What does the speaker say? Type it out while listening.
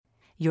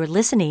You're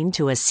listening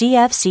to a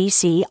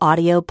CFCC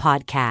audio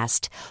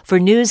podcast. For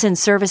news and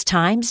service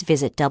times,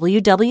 visit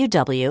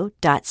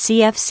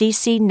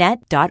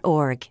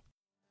www.cfccnet.org.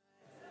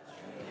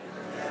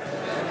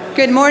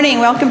 Good morning.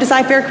 Welcome to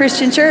Cy-Fair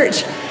Christian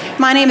Church.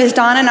 My name is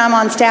Donna, and I'm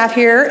on staff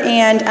here,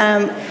 and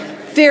I'm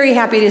very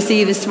happy to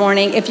see you this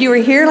morning. If you were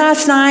here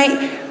last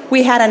night,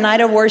 we had a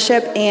night of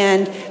worship,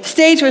 and the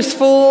stage was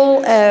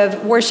full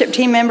of worship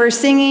team members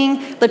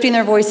singing, lifting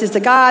their voices to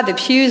God. The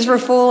pews were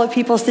full of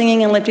people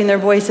singing and lifting their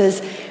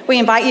voices. We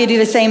invite you to do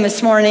the same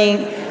this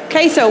morning.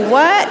 Okay, so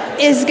what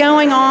is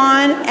going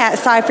on at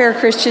Cy-Fair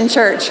Christian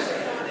Church?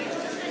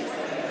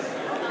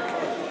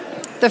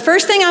 The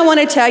first thing I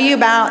want to tell you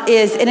about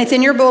is, and it's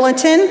in your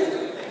bulletin,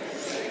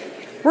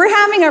 we're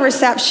having a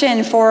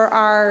reception for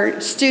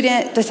our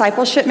student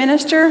discipleship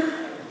minister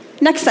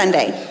next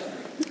Sunday.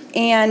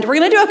 And we're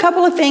going to do a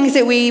couple of things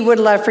that we would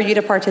love for you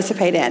to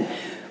participate in.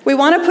 We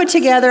want to put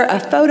together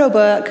a photo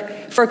book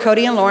for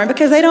Cody and Lauren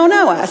because they don't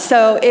know us.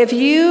 So if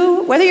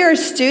you, whether you're a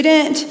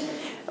student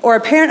or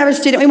a parent of a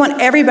student, we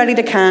want everybody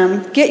to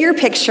come, get your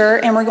picture,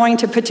 and we're going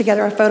to put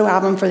together a photo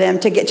album for them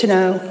to get to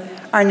know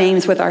our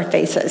names with our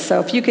faces. So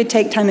if you could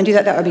take time and do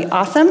that, that would be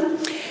awesome.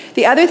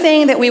 The other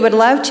thing that we would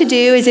love to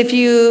do is if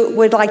you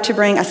would like to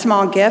bring a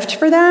small gift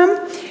for them,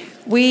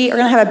 we are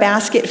going to have a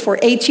basket for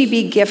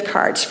HEB gift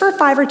cards for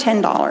 $5 or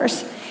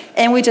 $10.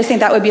 And we just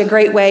think that would be a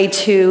great way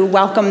to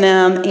welcome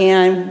them.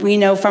 And we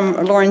know from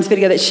Lauren's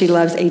video that she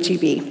loves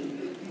HEB.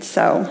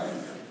 So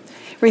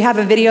we have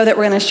a video that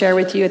we're going to share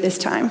with you at this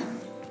time.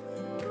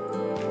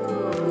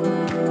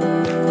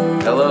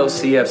 Hello,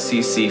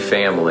 CFCC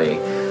family.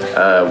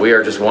 We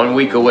are just 1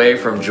 week away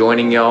from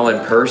joining y'all in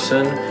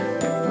person.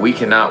 We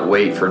cannot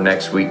wait for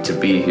next week to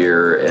be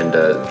here, and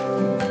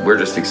we're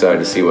just excited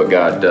to see what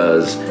God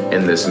does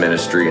in this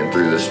ministry and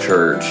through this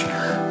church.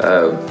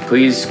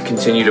 Please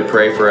continue to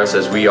pray for us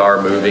as we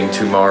are moving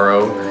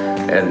tomorrow,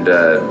 and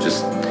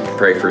just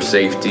pray for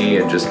safety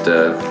and just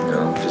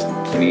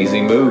an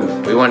easy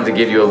move. We wanted to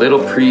give you a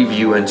little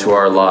preview into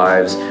our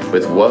lives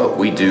with what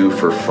we do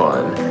for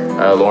fun.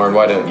 Lauren,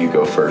 why don't you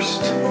go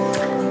first?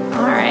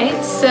 All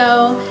right,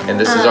 so... And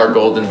this is our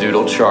golden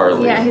doodle,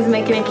 Charlie. Yeah, he's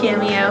making a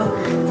cameo.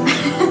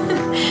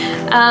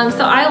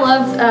 So I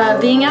love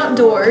being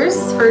outdoors.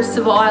 First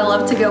of all, I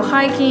love to go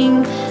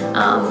hiking,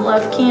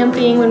 love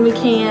camping when we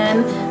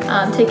can,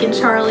 taking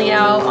Charlie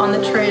out on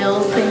the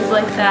trails, things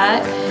like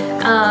that.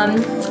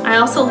 I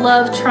also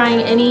love trying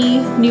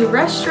any new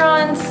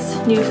restaurants,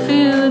 new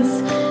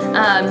foods,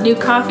 new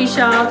coffee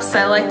shops.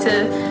 I like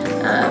to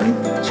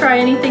try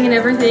anything and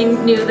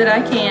everything new that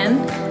I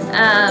can.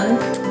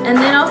 And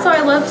then also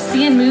I love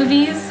seeing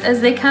movies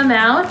as they come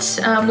out.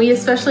 We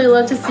especially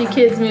love to see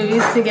kids'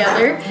 movies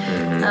together.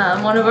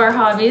 One of our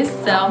hobbies.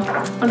 So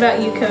what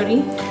about you,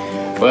 Cody?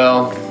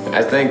 Well,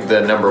 I think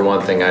the number one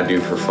thing I do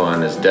for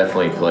fun is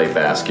definitely play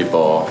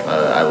basketball.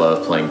 I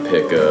love playing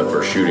pickup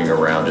or shooting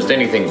around. Just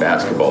anything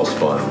basketball is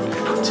fun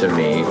to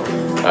me.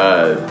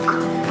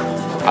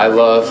 I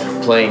love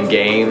playing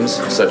games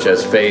such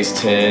as Phase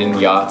 10,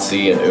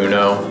 Yahtzee, and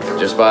Uno.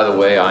 Just by the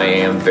way, I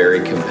am very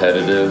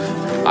competitive.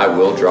 I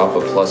will drop a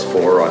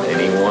 +4 on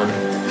anyone.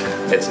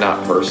 It's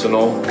not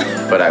personal,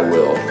 but I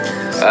will.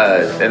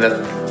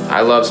 I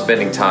love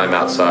spending time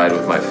outside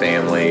with my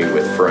family,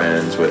 with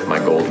friends, with my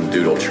golden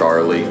doodle,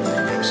 Charlie.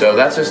 So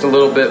that's just a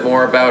little bit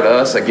more about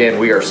us. Again,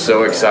 we are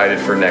so excited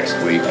for next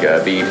week.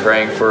 Be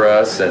praying for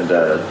us, and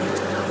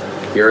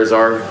here is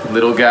our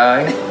little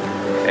guy,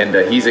 and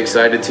he's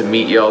excited to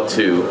meet y'all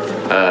too.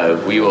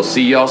 We will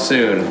see y'all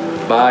soon.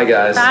 Bye,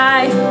 guys.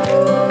 Bye.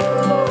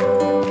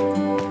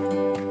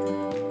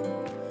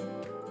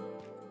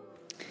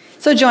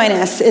 So join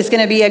us. It's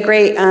going to be a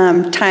great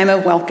time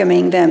of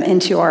welcoming them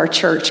into our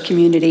church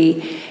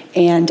community.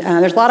 And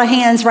there's a lot of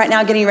hands right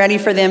now getting ready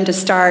for them to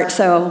start.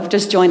 So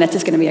just join us.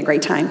 It's going to be a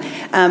great time.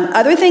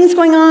 Other things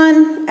going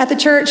on at the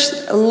church,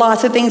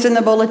 lots of things in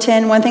the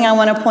bulletin. One thing I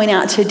want to point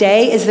out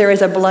today is there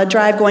is a blood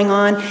drive going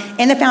on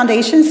in the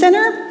Foundation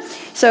Center.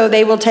 So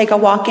they will take a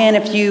walk-in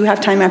if you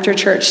have time after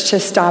church to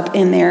stop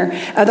in there.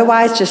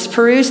 Otherwise, just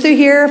peruse through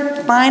here.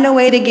 Find a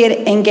way to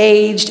get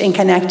engaged and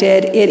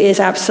connected. It is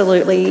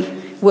absolutely...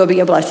 will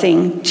be a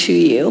blessing to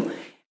you.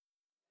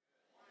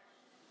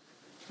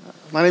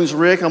 My name is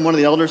Rick. I'm one of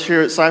the elders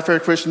here at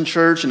Cy-Fair Christian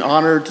Church and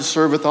honored to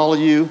serve with all of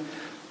you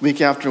week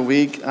after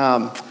week.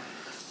 I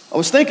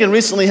was thinking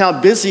recently how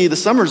busy the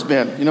summer's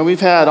been. You know, we've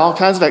had all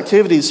kinds of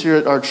activities here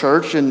at our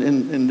church and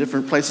in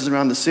different places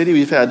around the city.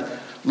 We've had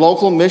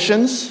local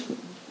missions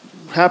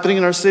happening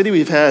in our city.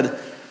 We've had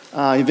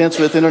events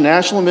with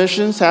international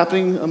missions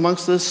happening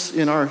amongst us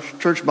in our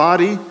church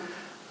body.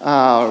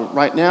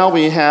 Right now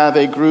we have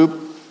a group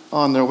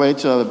on their way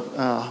to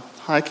a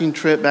hiking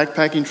trip,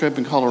 backpacking trip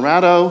in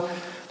Colorado.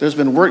 There's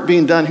been work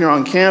being done here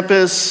on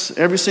campus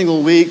every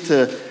single week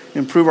to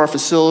improve our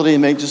facility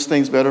and make just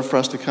things better for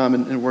us to come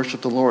and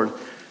worship the Lord.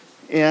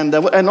 And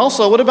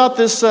also, what about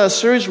this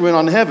series we're in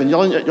on heaven?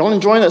 Y'all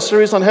enjoying that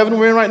series on heaven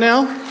we're in right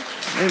now?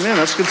 Amen,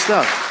 that's good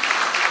stuff.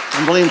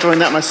 I'm really enjoying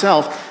that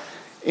myself.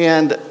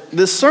 And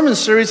this sermon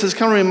series has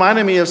kind of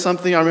reminded me of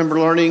something I remember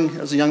learning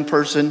as a young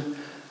person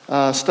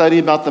study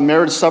about the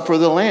marriage supper of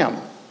the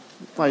Lamb.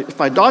 If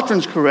my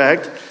doctrine's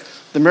correct,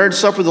 the marriage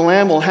supper of the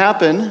Lamb will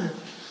happen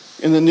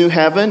in the new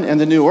heaven and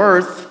the new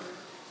earth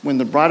when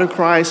the bride of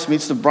Christ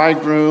meets the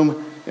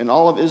bridegroom and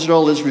all of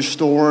Israel is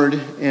restored,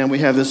 and we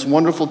have this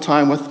wonderful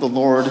time with the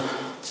Lord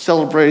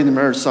celebrating the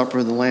marriage supper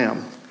of the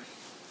Lamb.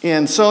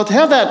 And so to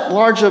have that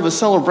large of a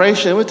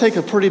celebration, it would take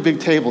a pretty big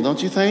table,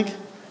 don't you think?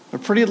 A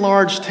pretty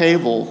large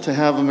table to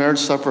have a marriage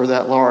supper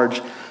that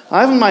large.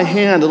 I have in my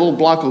hand a little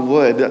block of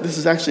wood. This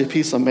is actually a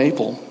piece of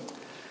maple.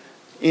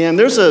 And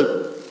there's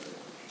a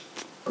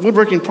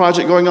woodworking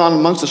project going on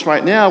amongst us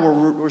right now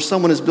where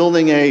someone is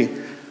building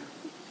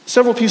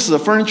several pieces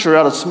of furniture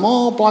out of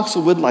small blocks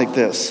of wood like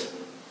this.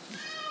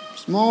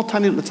 Small,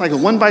 tiny, it's like a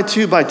 1 by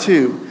 2 by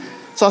 2.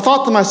 So I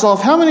thought to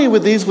myself, how many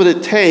of these would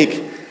it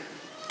take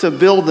to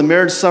build the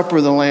marriage supper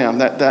of the Lamb,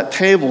 that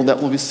table that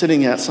we'll be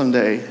sitting at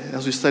someday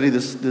as we study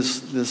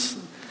this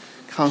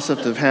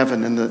concept of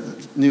heaven and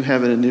the new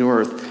heaven and new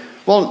earth?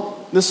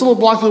 Well, this little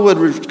block of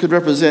wood could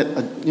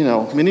represent,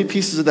 many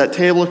pieces of that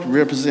table. It could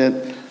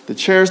represent the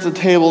chairs at the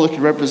table. It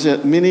could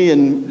represent many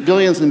and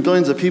billions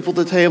of people at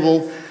the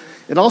table.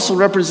 It also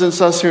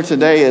represents us here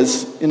today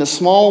as, in a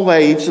small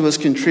way, each of us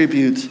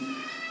contribute,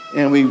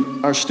 and we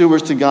are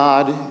stewards to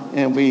God,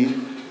 and we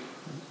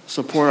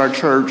support our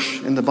church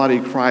and the body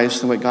of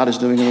Christ and what God is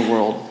doing in the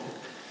world.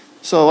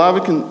 So I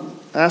would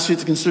ask you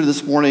to consider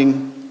this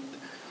morning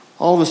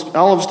all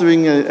of us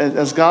doing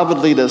as God would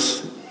lead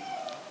us,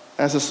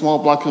 as a small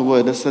block of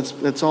wood.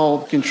 Let's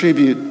all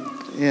contribute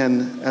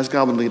and as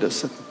God would lead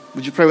us.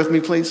 Would you pray with me,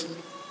 please?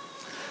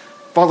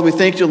 Father, we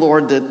thank you,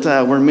 Lord,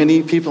 that we're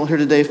many people here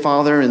today,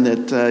 Father, and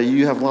that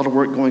you have a lot of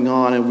work going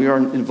on, and we are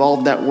involved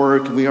in that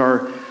work. We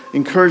are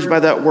encouraged by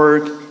that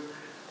work,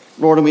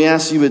 Lord, and we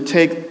ask you would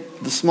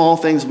take the small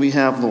things we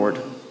have, Lord.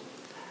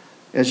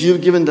 As you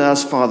have given to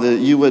us, Father,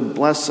 you would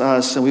bless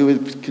us, and we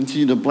would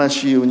continue to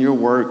bless you in your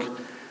work.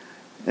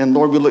 And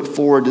Lord, we look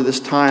forward to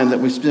this time that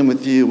we spend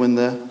with you when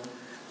the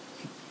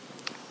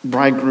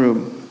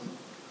bridegroom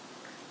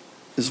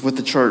is with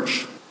the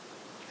church.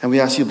 And we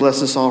ask you to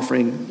bless this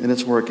offering and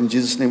its work. In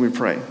Jesus' name we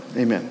pray.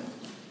 Amen.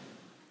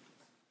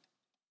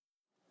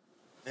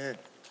 Amen.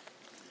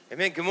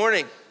 Amen. Good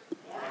morning.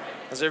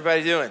 How's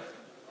everybody doing?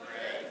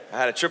 I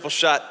had a triple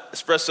shot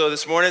espresso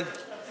this morning.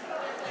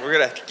 We're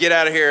going to get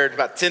out of here in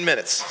about 10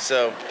 minutes.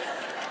 So,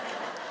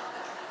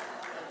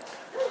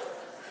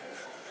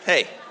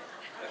 hey,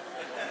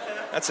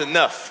 that's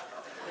enough.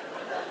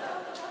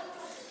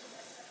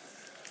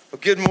 Well,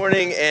 good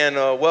morning and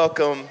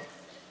welcome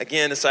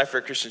again to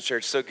Cypher Christian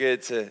Church. So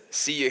good to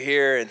see you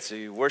here and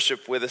to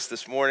worship with us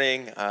this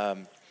morning.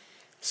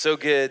 So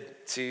good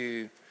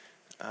to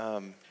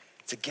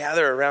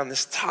gather around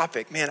this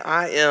topic. Man,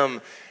 I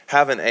am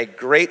having a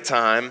great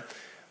time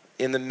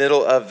in the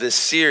middle of this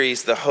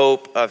series, The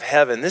Hope of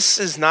Heaven. This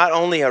is not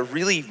only a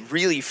really,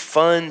 really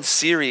fun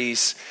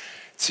series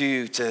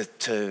to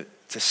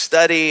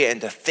study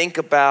and to think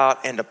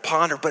about and to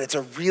ponder, but it's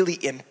a really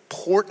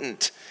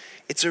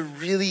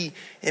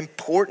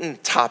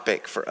important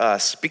topic for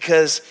us,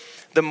 because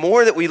the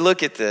more that we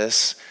look at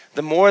this,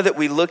 the more that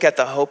we look at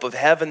the hope of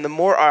heaven, the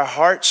more our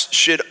hearts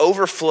should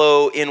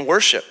overflow in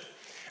worship.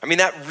 I mean,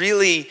 that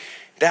really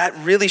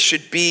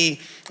should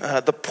be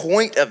the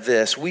point of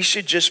this. We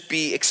should just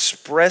be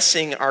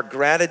expressing our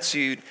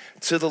gratitude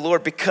to the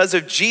Lord because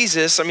of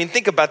Jesus. I mean,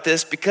 think about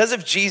this. Because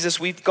of Jesus,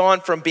 we've gone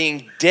from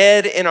being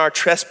dead in our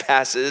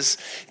trespasses,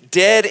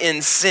 dead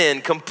in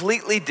sin,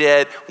 completely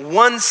dead.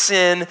 One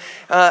sin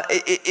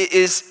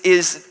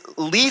is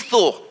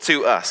lethal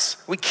to us.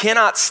 We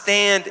cannot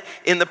stand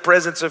in the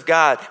presence of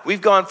God.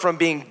 We've gone from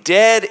being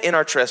dead in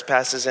our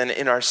trespasses and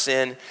in our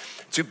sin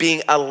to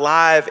being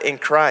alive in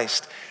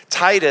Christ.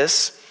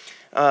 Titus,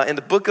 in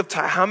the book of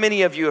Titus, how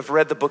many of you have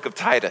read the book of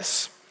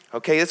Titus?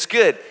 Okay, it's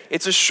good.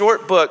 It's a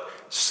short book.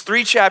 It's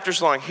 3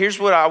 chapters long. Here's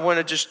what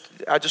I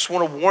just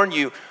want to warn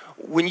you.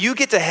 When you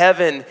get to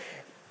heaven,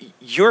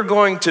 you're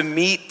going to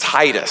meet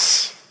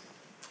Titus.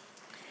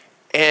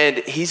 And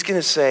he's going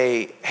to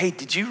say, hey,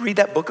 did you read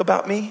that book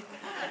about me?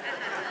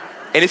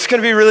 And it's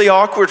going to be really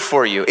awkward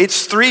for you.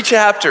 It's 3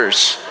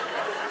 chapters.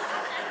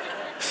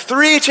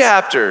 3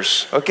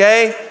 chapters,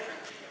 okay?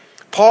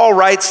 Paul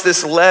writes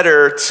this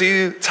letter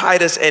to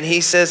Titus, and he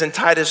says in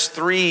Titus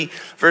 3,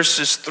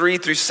 verses 3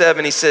 through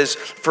 7, he says,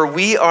 for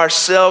we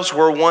ourselves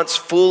were once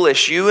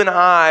foolish. You and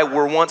I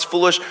were once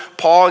foolish.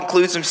 Paul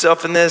includes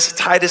himself in this,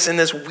 Titus in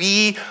this.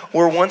 We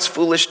were once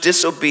foolish,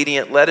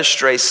 disobedient, led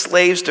astray,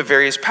 slaves to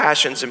various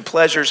passions and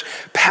pleasures,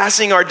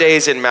 passing our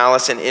days in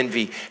malice and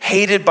envy,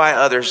 hated by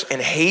others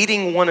and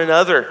hating one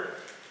another.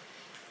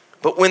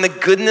 But when the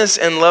goodness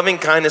and loving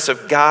kindness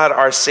of God,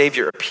 our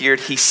Savior,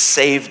 appeared, he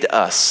saved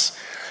us.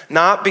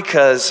 Not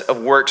because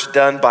of works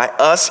done by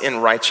us in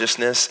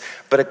righteousness,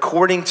 but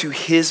according to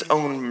his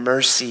own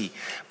mercy,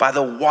 by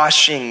the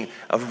washing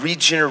of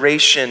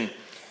regeneration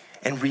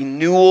and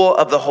renewal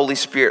of the Holy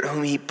Spirit,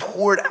 whom he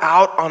poured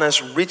out on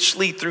us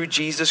richly through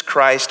Jesus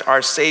Christ,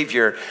 our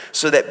Savior,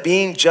 so that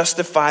being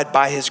justified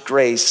by his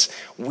grace,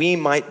 we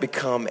might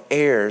become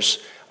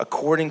heirs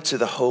according to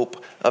the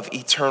hope of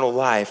eternal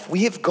life.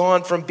 We have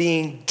gone from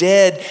being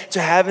dead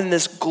to having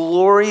this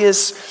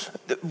glorious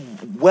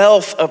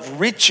wealth of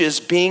riches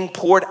being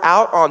poured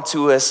out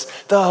onto us,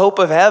 the hope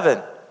of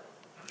heaven.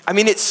 I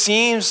mean, it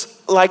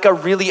seems like a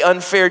really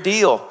unfair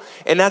deal.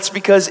 And that's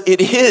because it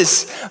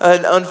is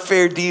an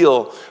unfair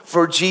deal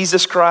for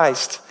Jesus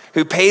Christ,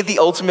 who paid the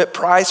ultimate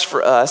price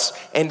for us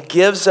and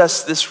gives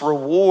us this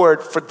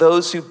reward for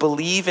those who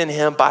believe in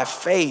him by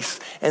faith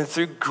and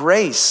through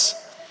grace.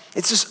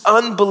 It's this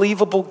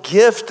unbelievable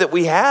gift that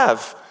we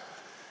have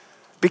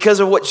because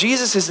of what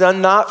Jesus has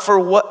done,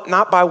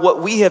 not by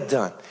what we have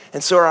done.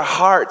 And so our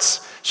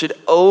hearts should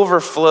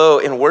overflow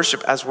in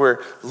worship as we're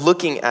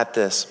looking at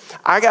this.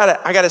 I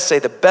gotta say,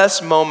 the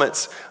best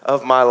moments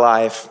of my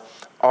life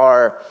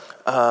are,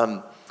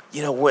 when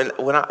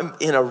I'm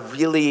in a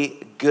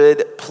really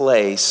good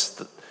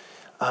place.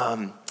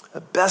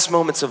 The best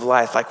moments of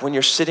life, like when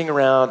you're sitting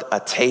around a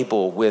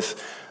table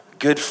with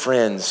good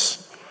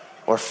friends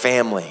or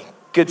family.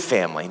 Good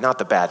family, not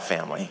the bad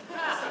family.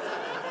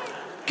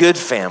 Good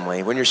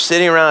family. When you're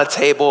sitting around a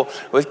table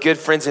with good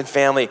friends and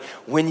family.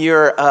 When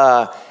you're,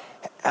 one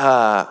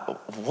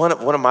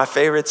of my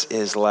favorites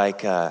is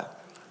like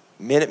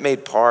Minute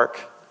Maid Park,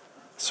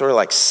 sort of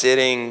like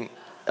sitting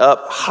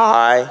up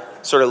high,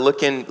 sort of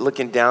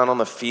looking down on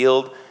the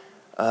field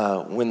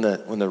when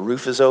the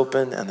roof is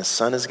open and the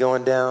sun is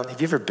going down. Have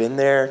you ever been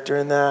there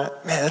during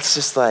that? Man, that's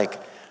just like,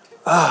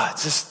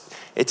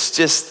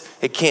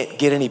 it can't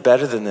get any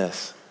better than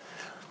this.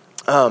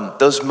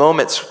 Those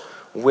moments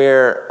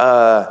where,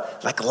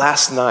 like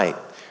last night,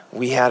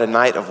 we had a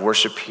night of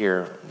worship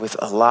here with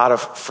a lot of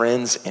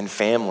friends and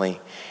family,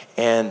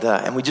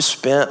 and we just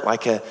spent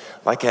like an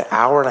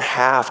hour and a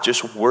half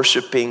just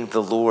worshiping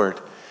the Lord.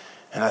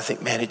 And I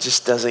think, man, it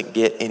just doesn't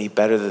get any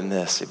better than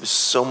this. It was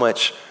so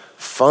much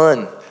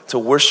fun to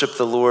worship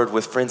the Lord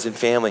with friends and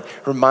family.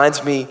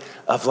 Reminds me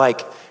of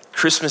like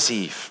Christmas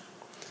Eve,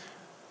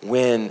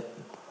 when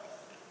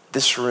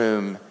this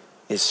room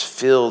is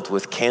filled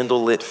with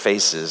candlelit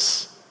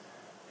faces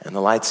and the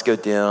lights go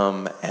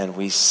dim and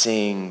we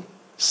sing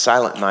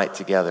Silent Night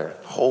together.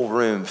 The whole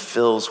room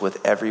fills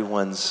with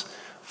everyone's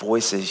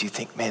voices. You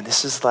think, man,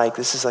 this is like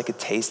a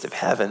taste of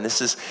heaven.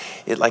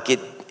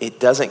 It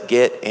doesn't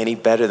get any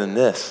better than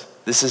this.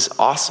 This is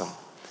awesome.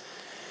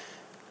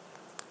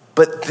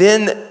 But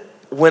then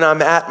when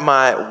I'm at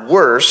my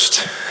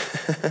worst,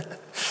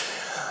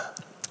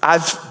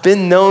 I've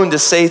been known to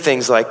say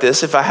things like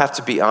this, if I have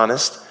to be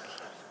honest.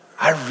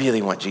 I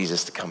really want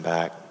Jesus to come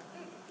back.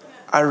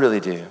 I really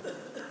do.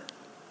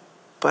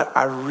 But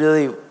I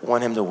really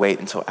want him to wait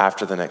until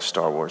after the next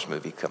Star Wars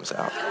movie comes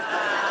out.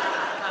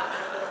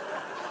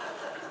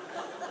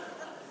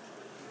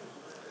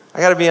 I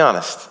gotta be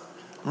honest.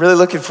 I'm really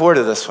looking forward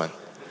to this one.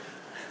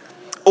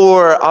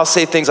 Or I'll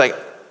say things like,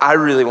 I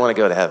really want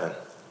to go to heaven.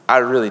 I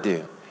really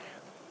do.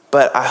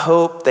 But I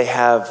hope they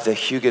have the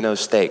Huguenot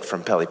steak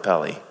from Peli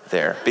Peli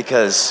there,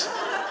 because,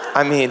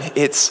 I mean,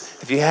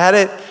 have you had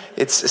it?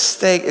 It's a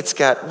steak. It's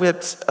got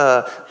whipped,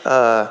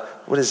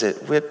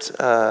 whipped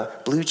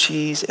blue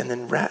cheese and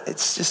then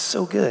it's just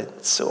so good.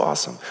 It's so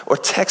awesome. Or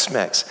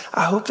Tex-Mex.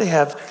 I hope they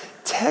have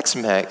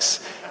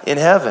Tex-Mex in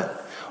heaven.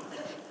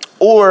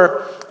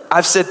 Or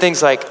I've said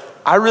things like,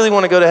 I really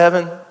want to go to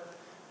heaven,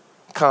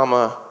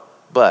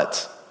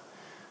 but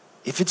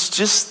if it's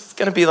just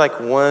going to be like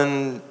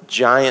one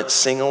giant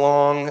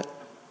sing-along,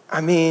 I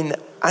mean,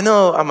 I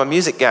know I'm a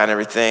music guy and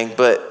everything,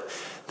 but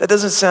that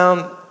doesn't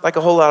sound like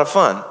a whole lot of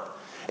fun.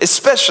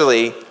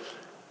 Especially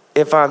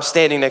if I'm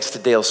standing next to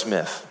Dale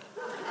Smith.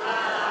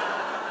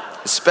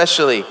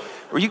 Especially,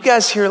 were you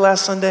guys here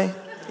last Sunday?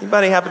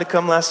 Anybody happen to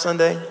come last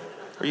Sunday?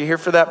 Were you here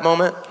for that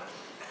moment?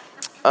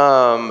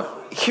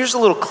 Here's a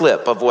little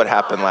clip of what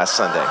happened last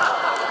Sunday.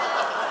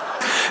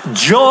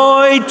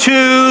 Joy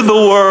to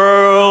the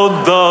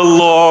world, the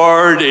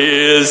Lord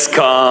is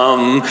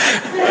come.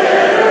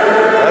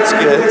 That's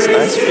good, it's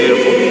nice,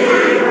 beautiful.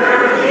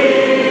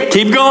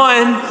 Keep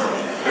going.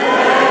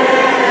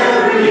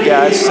 You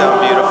guys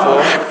sound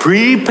beautiful.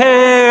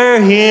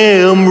 Prepare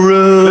him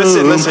room.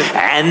 Listen.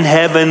 And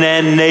heaven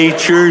and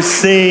nature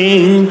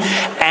sing.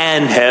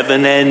 And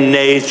heaven and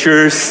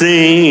nature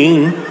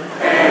sing.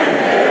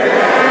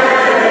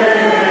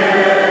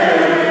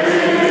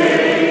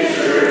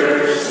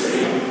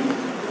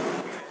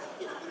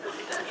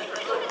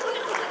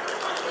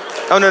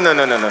 Oh, no.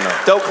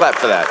 Don't clap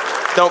for that.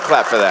 Don't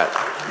clap for that.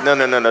 No,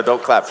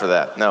 don't clap for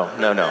that. No.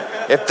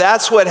 If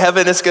that's what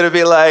heaven is going to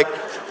be like,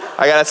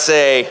 I got to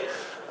say,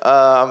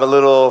 I'm a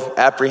little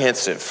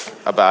apprehensive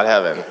about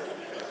heaven.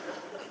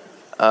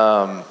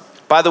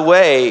 By the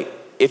way,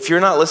 if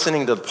you're not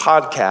listening to the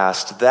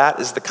podcast,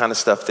 that is the kind of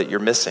stuff that you're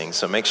missing.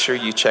 So make sure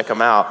you check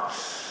them out.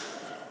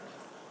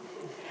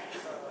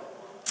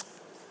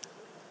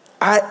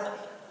 I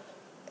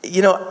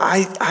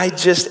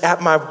just,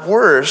 at my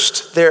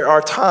worst, there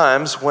are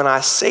times when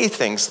I say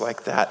things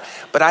like that.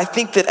 But I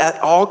think that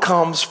all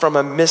comes from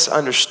a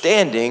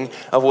misunderstanding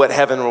of what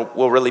heaven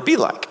will really be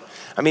like.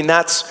 I I mean,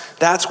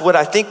 that's what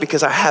I think,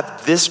 because I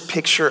have this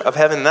picture of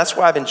heaven. And that's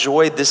why I've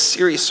enjoyed this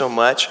series so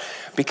much,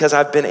 because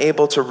I've been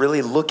able to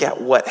really look at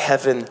what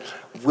heaven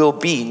will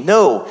be.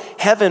 No,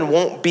 heaven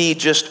won't be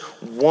just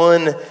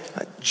one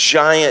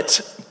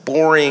giant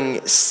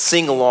boring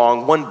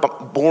sing-along, one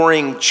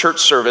boring church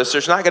service.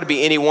 There's not going to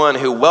be anyone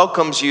who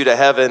welcomes you to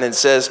heaven and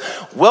says,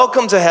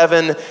 welcome to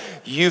heaven,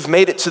 you've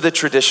made it to the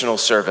traditional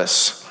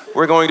service.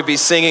 We're going to be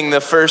singing the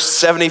first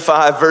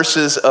 75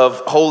 verses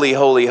of Holy,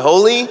 Holy,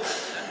 Holy.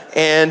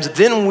 And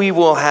then we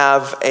will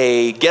have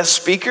a guest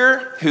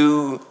speaker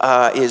who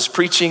is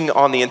preaching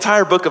on the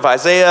entire book of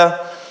Isaiah,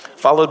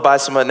 followed by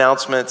some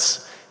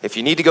announcements. If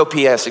you need to go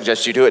pee, I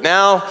suggest you do it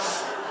now.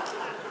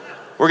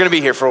 We're going to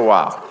be here for a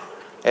while.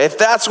 If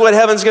that's what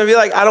heaven's going to be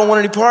like, I don't want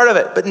any part of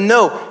it. But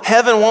no,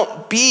 heaven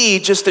won't be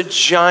just a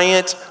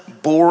giant,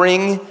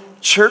 boring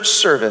church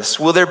service.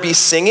 Will there be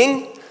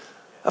singing?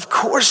 Of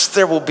course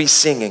there will be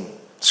singing.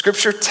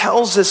 Scripture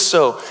tells us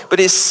so.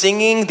 But is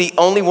singing the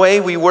only way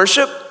we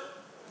worship?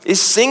 Is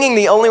singing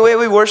the only way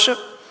we worship?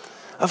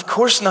 Of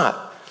course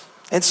not.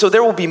 And so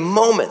there will be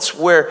moments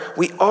where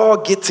we all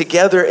get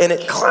together and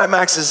it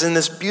climaxes in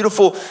this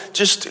beautiful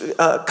just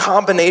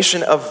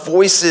combination of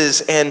voices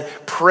and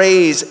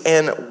praise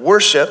and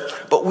worship.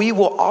 But we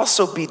will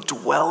also be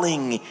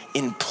dwelling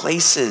in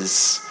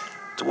places,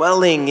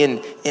 dwelling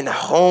in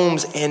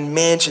homes and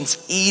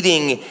mansions,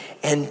 eating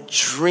and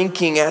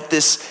drinking at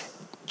this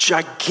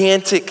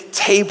gigantic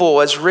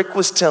table, as Rick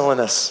was telling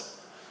us.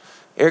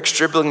 Eric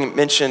Stribling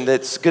mentioned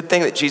that it's a good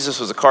thing that Jesus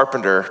was a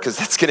carpenter, because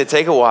that's going to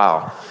take a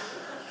while.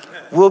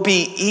 We'll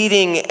be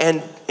eating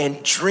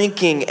and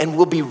drinking, and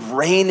we'll be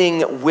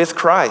reigning with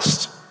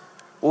Christ.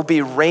 We'll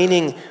be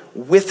reigning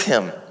with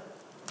him.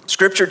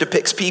 Scripture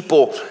depicts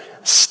people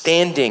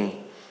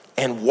standing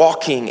and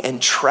walking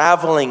and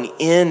traveling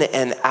in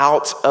and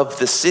out of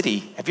the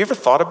city. Have you ever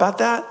thought about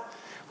that?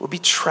 We'll be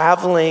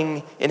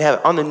traveling in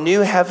heaven, on the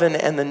new heaven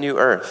and the new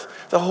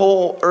earth. The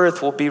whole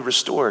earth will be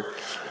restored.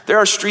 There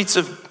are streets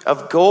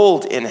of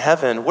gold in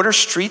heaven. What are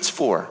streets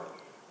for?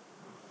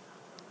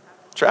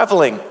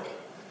 Traveling.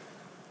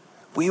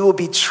 We will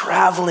be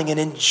traveling and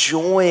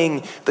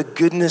enjoying the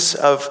goodness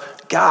of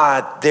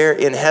God there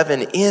in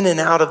heaven, in and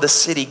out of the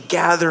city,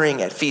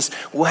 gathering at feasts.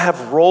 We'll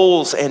have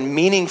roles and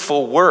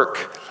meaningful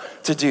work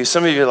to do.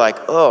 Some of you are like,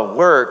 oh,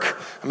 work.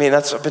 I mean,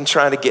 I've been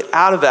trying to get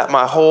out of that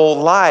my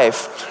whole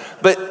life.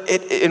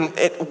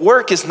 But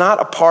work is not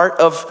a part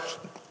of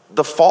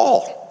the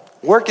fall.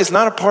 Work is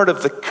not a part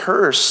of the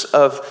curse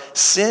of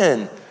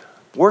sin.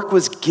 Work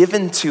was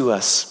given to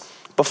us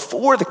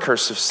before the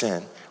curse of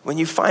sin. When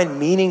you find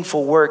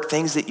meaningful work,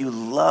 things that you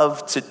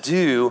love to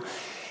do,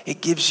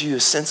 it gives you a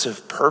sense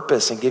of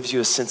purpose and gives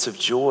you a sense of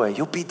joy.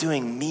 You'll be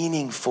doing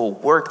meaningful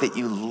work that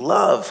you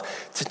love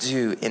to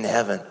do in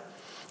heaven.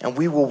 And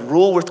we will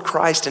rule with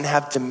Christ and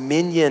have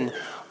dominion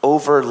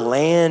over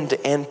land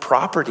and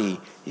property.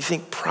 You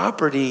think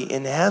property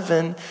in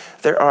heaven,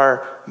 there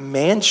are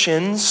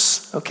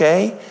mansions,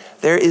 okay?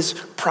 There is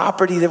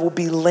property, there will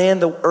be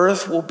land, the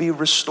earth will be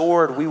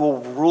restored. We will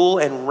rule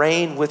and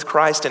reign with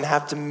Christ and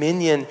have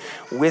dominion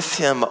with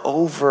him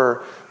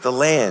over the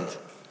land.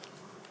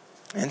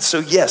 And so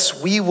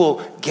yes, we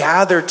will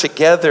gather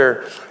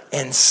together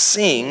and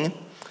sing,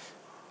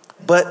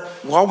 but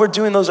while we're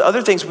doing those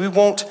other things, we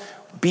won't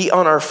be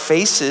on our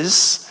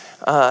faces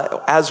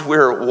as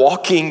we're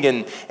walking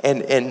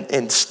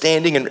and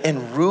standing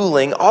and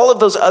ruling. All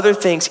of those other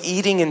things,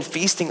 eating and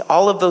feasting,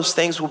 all of those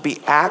things will be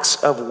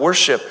acts of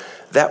worship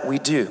that we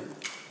do.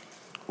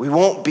 We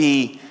won't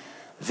be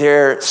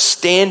there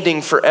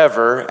standing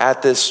forever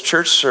at this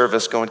church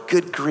service going,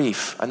 good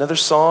grief, another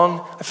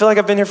song? I feel like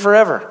I've been here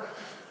forever.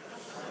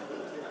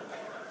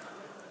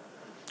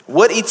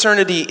 What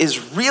eternity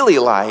is really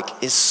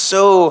like is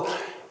so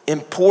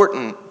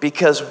important,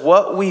 because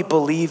what we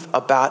believe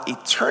about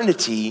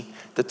eternity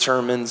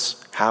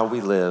determines how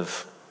we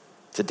live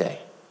today.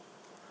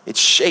 It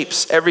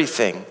shapes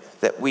everything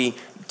that we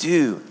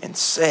do and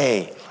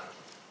say.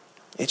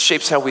 It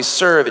shapes how we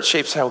serve. It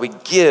shapes how we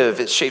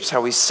give. It shapes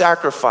how we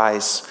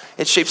sacrifice.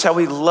 It shapes how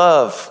we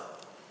love.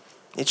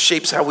 It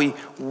shapes how we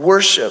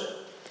worship.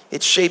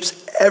 It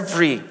shapes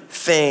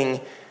everything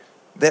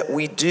that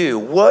we do.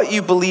 What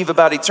you believe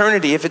about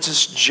eternity, if it's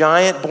this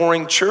giant,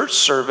 boring church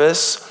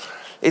service,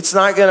 it's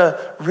not going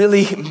to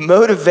really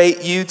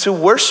motivate you to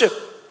worship.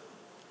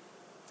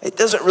 It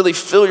doesn't really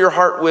fill your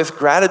heart with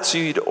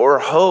gratitude or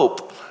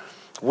hope.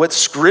 What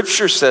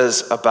Scripture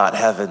says about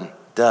heaven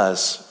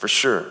does, for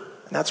sure.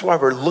 And that's why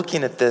we're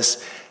looking at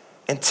this.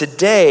 And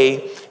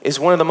today is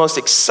one of the most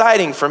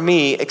exciting, for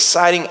me,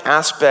 exciting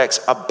aspects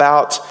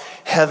about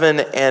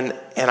heaven, and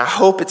I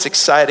hope it's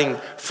exciting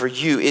for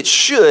you. It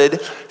should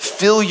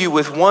fill you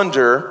with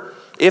wonder,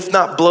 if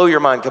not blow your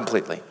mind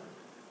completely.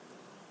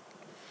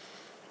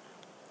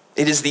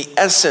 It is the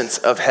essence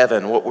of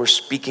heaven, what we're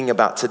speaking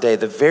about today,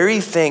 the very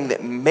thing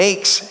that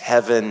makes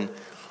heaven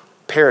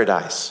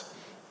paradise.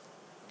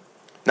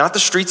 Not the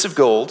streets of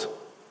gold.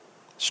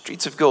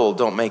 Streets of gold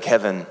don't make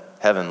heaven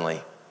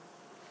heavenly.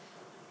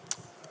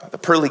 The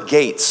pearly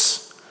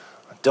gates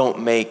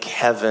don't make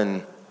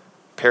heaven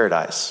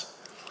paradise.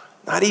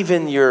 Not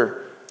even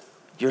your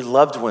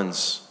loved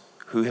ones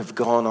who have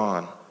gone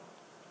on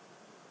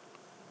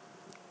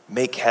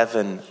make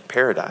heaven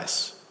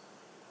paradise.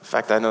 In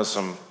fact, I know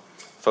some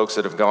folks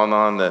that have gone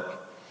on that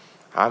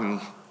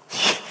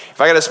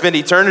if I got to spend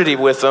eternity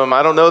with them,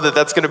 I don't know that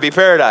that's going to be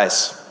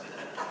paradise.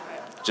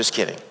 Just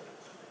kidding.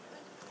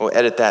 We'll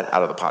edit that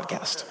out of the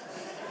podcast.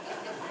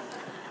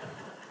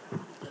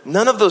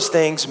 None of those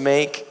things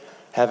make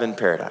heaven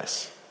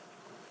paradise.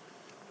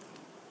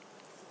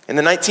 In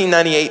the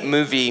 1998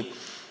 movie,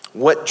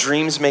 What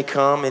Dreams May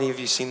Come, any of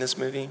you seen this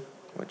movie?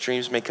 What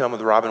Dreams May Come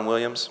with Robin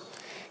Williams?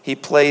 He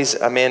plays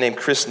a man named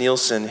Chris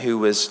Nielsen who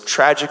was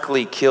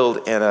tragically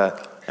killed in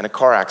a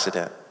car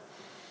accident.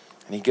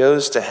 And he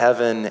goes to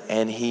heaven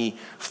and he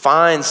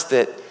finds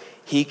that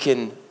he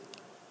can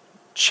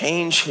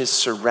change his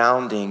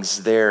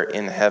surroundings there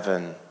in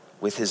heaven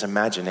with his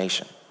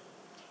imagination.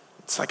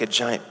 It's like a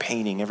giant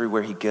painting.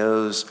 Everywhere he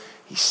goes,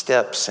 he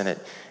steps and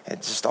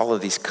just all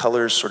of these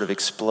colors sort of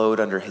explode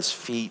under his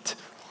feet.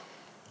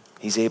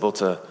 He's able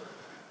to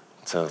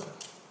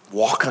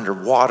walk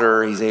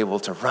underwater. He's able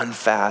to run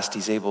fast.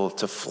 He's able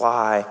to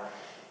fly.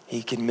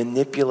 He can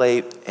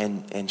manipulate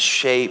and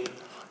shape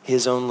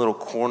his own little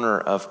corner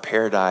of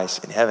paradise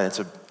in heaven.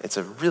 It's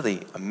a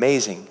really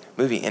amazing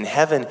movie. And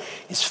heaven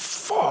is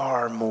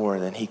far more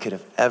than he could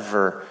have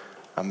ever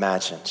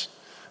imagined.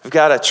 We've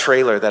got a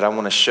trailer that I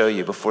want to show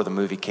you before the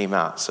movie came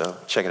out, so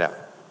check it out.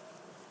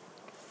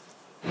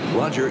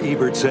 Roger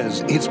Ebert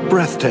says it's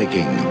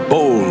breathtaking,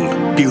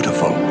 bold,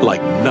 beautiful,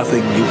 like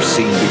nothing you've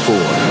seen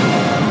before.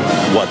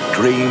 What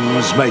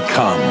dreams may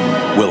come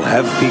will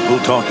have people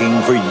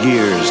talking for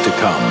years to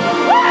come.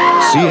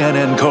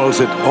 CNN calls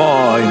it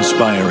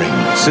awe-inspiring.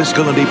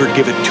 Siskel and Ebert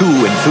give it 2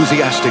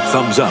 enthusiastic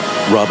thumbs up.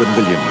 Robin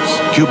Williams,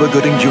 Cuba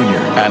Gooding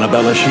Jr.,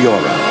 Annabella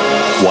Sciorra.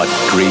 What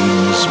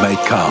dreams may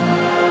come.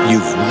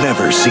 You've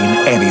never seen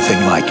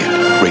anything like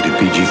it. Rated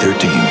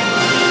PG-13.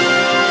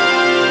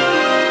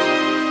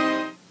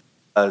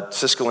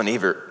 Siskel and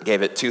Ebert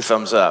gave it 2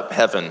 thumbs up.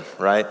 Heaven,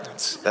 right?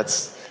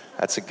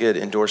 That's a good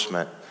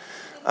endorsement.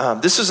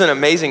 This is an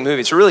amazing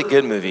movie. It's a really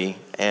good movie,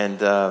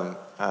 and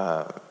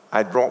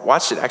I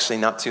watched it actually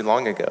not too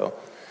long ago.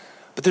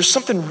 But there's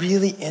something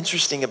really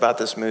interesting about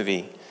this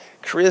movie.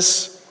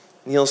 Chris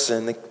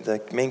Nielsen,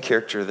 the main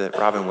character that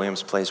Robin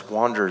Williams plays,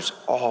 wanders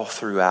all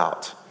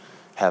throughout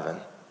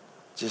heaven,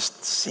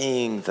 just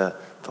seeing the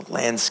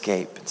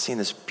landscape and seeing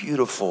this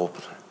beautiful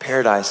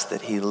paradise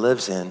that he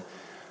lives in.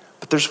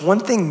 But there's one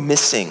thing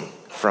missing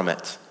from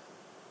it.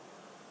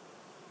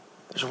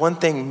 There's one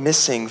thing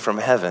missing from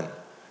heaven.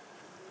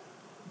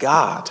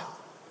 God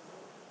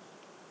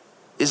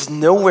is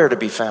nowhere to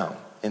be found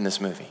in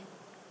this movie.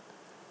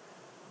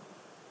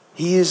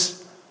 He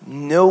is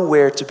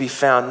nowhere to be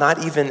found,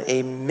 not even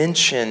a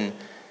mention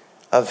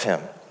of him.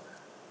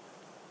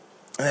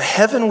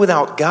 Heaven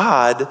without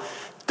God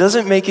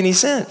doesn't make any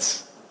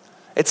sense.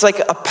 It's like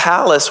a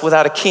palace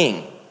without a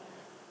king.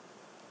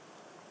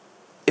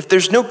 If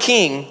there's no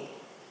king,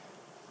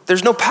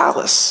 there's no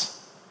palace.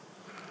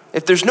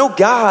 If there's no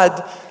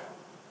God,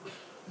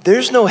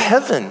 there's no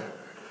heaven.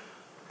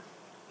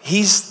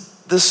 He's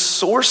the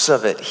source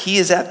of it. He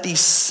is at the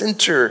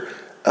center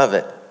of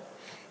it.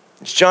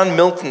 As John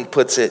Milton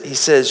puts it, he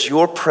says,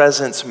 "Your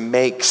presence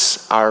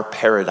makes our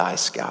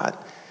paradise, God.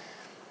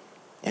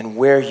 And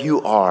where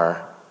you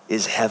are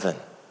is heaven."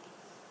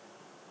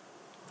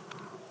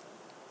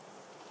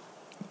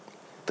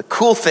 The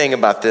cool thing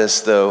about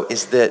this, though,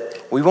 is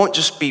that we won't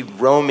just be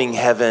roaming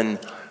heaven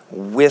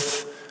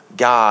with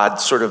God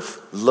sort of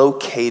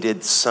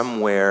located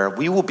somewhere.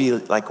 We will be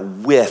like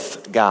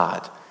with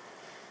God.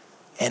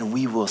 And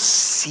we will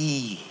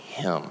see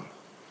him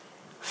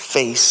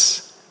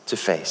face to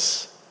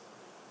face.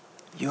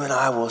 You and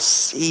I will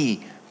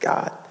see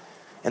God.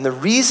 And the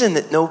reason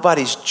that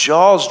nobody's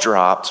jaws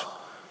dropped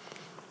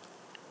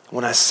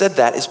when I said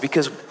that is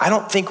because I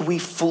don't think we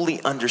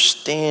fully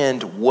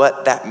understand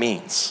what that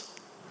means.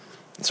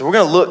 And so we're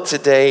going to look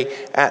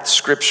today at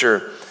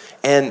Scripture,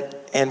 and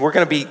we're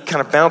going to be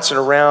kind of bouncing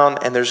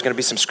around, and there's going to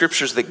be some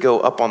scriptures that go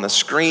up on the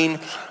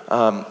screen.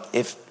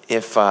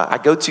 If I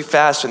go too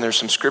fast and there's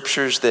some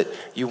scriptures that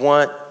you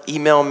want,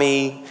 email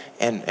me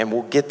and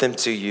we'll get them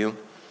to you.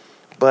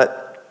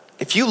 But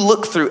if you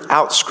look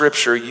throughout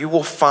Scripture, you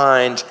will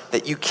find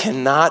that you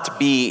cannot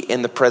be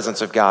in the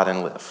presence of God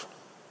and live.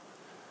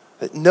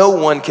 That no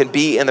one can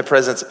be in the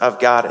presence of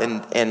God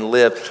and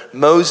live.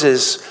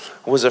 Moses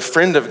was a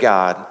friend of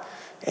God,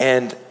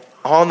 and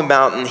on the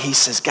mountain he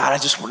says, "God, I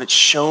just want to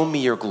show me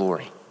your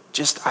glory.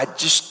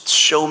 Just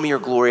show me your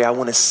glory. I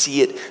want to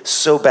see it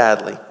so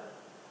badly."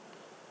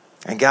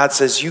 And God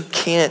says, you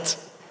can't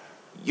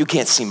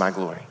see my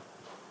glory.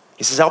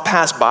 He says, "I'll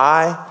pass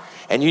by,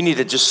 and you need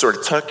to just sort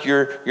of tuck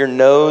your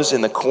nose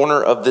in the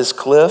corner of this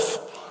cliff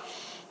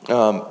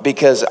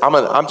because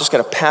I'm just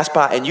going to pass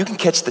by, and you can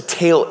catch the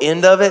tail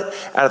end of it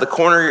out of the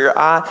corner of your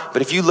eye,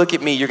 but if you look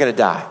at me, you're going to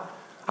die.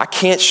 I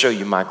can't show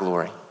you my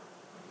glory."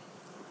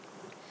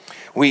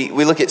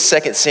 We look at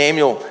 2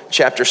 Samuel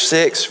chapter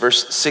 6,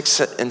 verse 6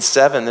 and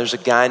 7. There's a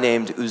guy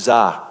named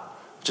Uzzah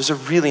which is a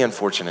really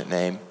unfortunate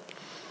name.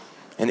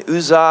 And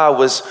Uzzah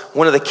was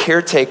one of the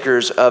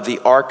caretakers of the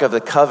Ark of the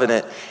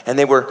Covenant, and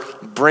they were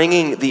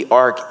bringing the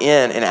Ark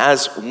in. And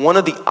as one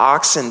of the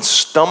oxen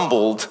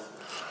stumbled,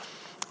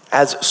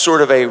 as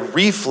sort of a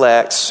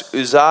reflex,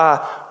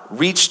 Uzzah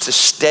reached to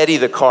steady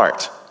the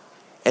cart.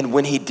 And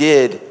when he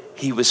did,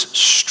 he was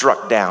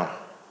struck down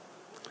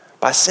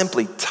by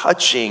simply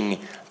touching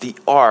the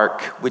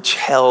ark which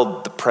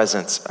held the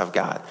presence of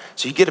God.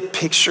 So you get a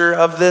picture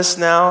of this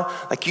now.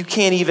 Like you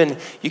can't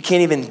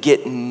even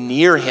get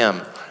near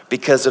him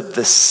because of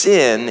the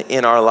sin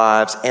in our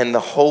lives and the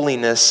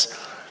holiness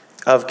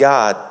of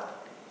God.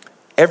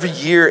 Every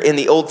year in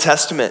the Old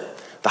Testament,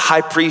 the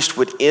high priest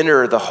would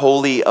enter the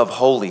Holy of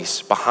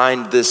Holies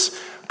behind this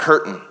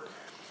curtain.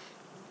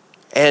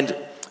 And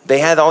they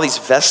had all these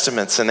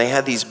vestments and they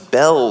had these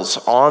bells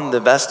on the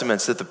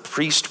vestments that the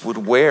priest would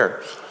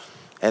wear.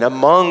 And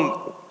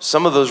among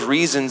some of those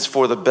reasons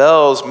for the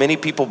bells, many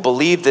people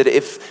believed that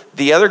if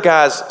the other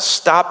guys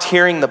stopped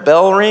hearing the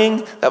bell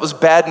ring, that was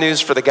bad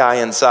news for the guy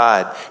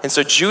inside. And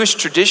so Jewish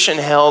tradition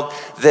held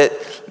that,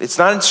 it's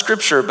not in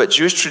scripture, but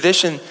Jewish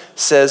tradition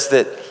says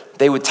that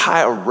they would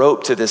tie a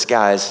rope to this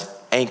guy's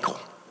ankle.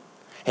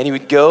 And he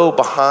would go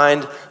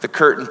behind the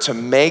curtain to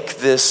make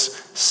this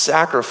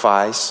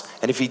sacrifice.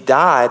 And if he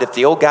died, if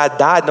the old guy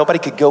died, nobody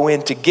could go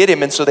in to get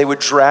him. And so they would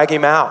drag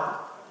him out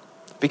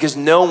because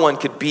no one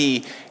could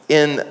be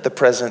in the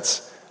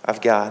presence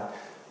of God.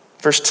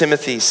 1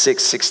 Timothy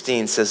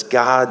 6:16 says,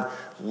 God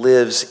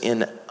lives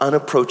in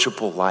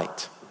unapproachable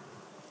light,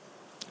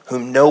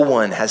 whom no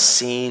one has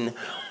seen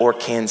or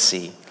can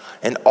see.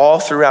 And all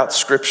throughout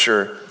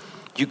Scripture,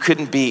 you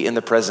couldn't be in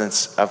the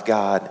presence of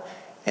God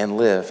and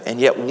live. And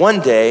yet one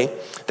day,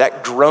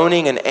 that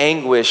groaning and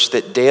anguish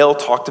that Dale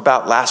talked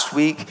about last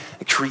week,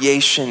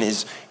 creation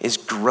is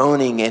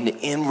groaning and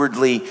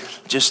inwardly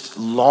just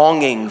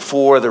longing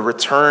for the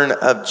return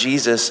of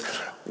Jesus.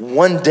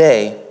 One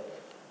day,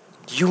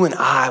 you and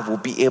I will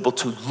be able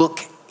to look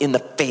in the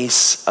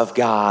face of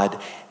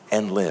God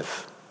and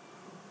live.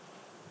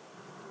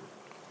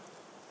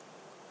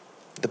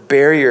 The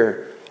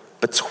barrier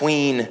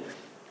between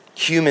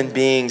human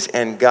beings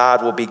and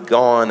God will be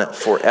gone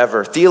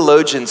forever.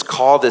 Theologians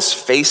call this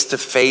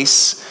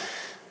face-to-face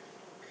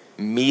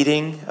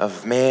meeting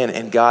of man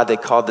and God, they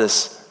call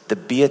this the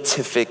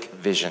beatific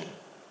vision.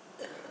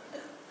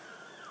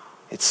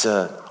 It's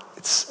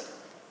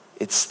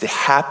the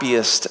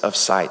happiest of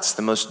sights,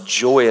 the most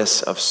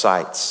joyous of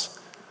sights.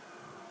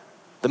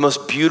 The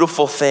most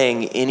beautiful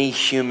thing any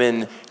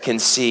human can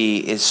see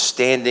is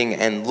standing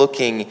and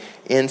looking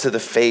into the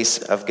face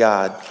of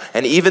God.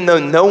 And even though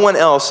no one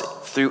else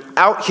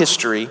throughout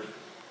history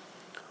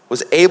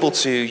was able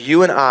to,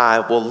 you and I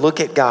will look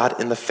at God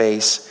in the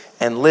face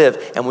and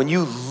live. And when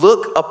you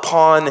look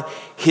upon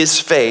his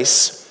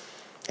face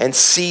and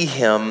see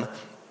him,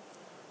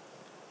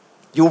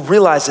 you'll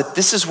realize that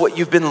this is what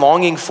you've been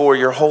longing for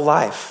your whole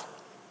life.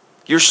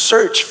 Your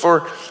search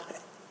for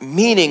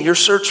meaning, your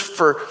search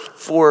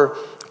for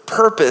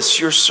purpose,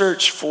 your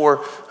search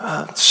for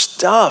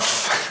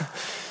stuff.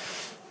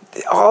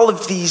 All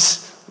of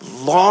these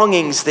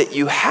longings that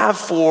you have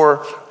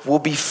for will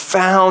be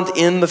found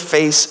in the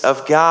face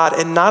of God.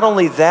 And not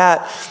only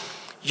that,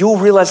 you'll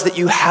realize that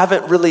you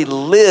haven't really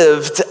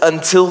lived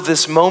until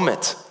this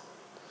moment.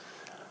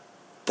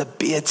 The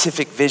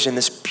beatific vision,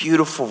 this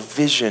beautiful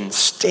vision,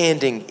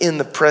 standing in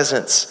the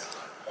presence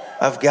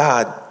of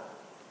God.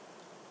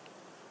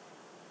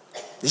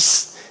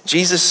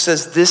 Jesus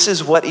says this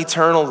is what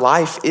eternal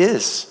life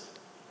is.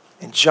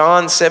 In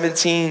John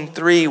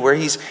 17:3, where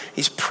he's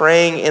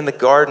praying in the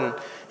garden,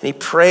 and he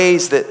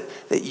prays that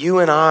you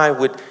and I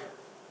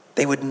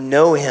would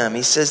know him.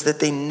 He says that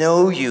they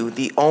know you,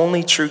 the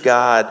only true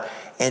God,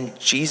 and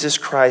Jesus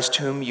Christ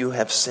whom you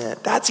have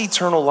sent. That's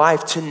eternal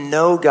life, to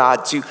know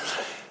God, to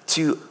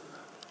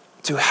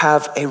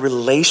have a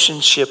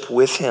relationship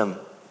with him.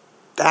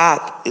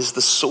 That is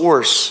the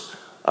source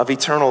of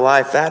eternal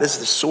life. That is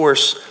the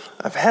source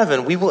of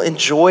heaven. We will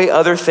enjoy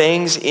other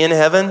things in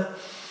heaven.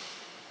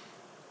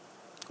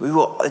 We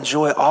will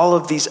enjoy all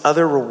of these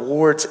other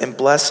rewards and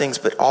blessings,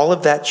 but all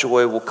of that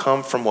joy will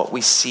come from what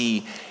we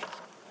see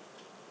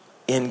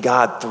in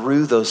God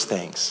through those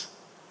things.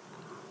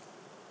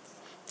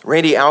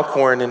 Randy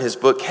Alcorn, in his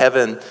book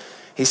Heaven,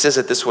 he says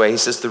it this way. He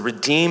says, the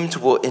redeemed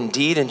will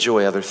indeed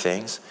enjoy other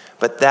things,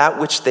 but that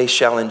which they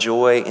shall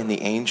enjoy in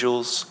the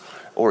angels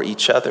or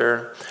each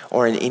other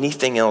or in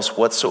anything else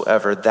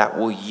whatsoever that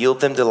will yield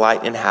them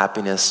delight and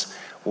happiness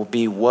will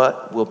be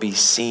what will be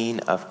seen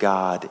of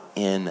God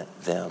in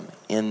them,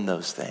 in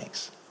those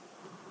things.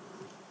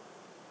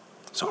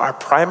 So our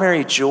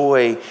primary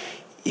joy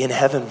in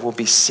heaven will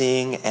be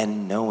seeing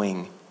and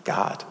knowing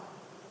God.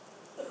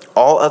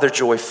 All other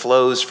joy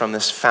flows from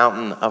this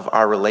fountain of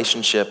our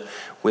relationship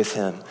with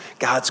him.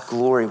 God's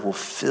glory will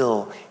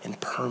fill and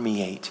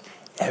permeate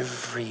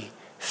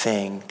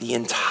everything, the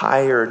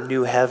entire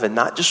new heaven,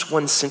 not just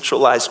one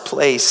centralized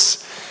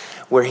place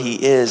where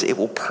he is. It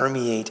will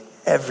permeate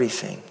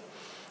everything.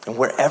 And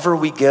wherever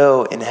we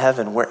go in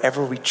heaven,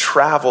 wherever we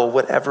travel,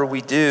 whatever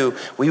we do,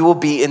 we will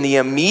be in the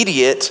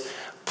immediate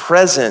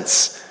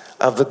presence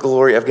of the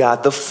glory of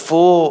God, the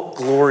full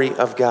glory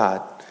of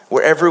God.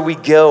 Wherever we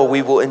go,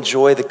 we will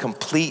enjoy the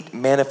complete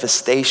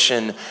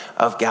manifestation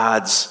of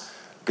God's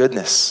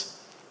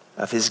goodness,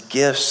 of his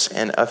gifts,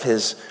 and of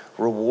his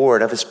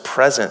reward, of his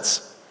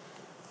presence.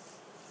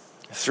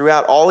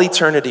 Throughout all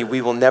eternity,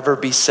 we will never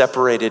be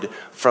separated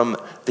from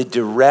the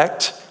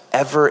direct,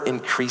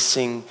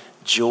 ever-increasing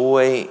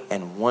joy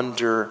and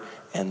wonder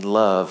and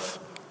love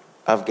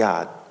of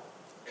God.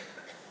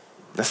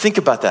 Now think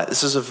about that.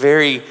 This is a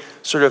very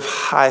sort of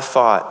high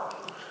thought.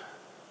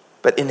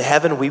 But in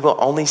heaven, we will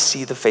only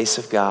see the face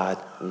of God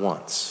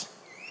once.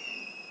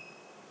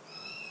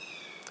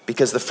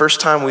 Because the first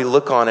time we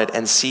look on it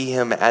and see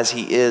him as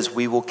he is,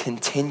 we will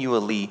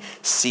continually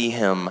see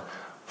him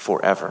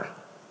forever.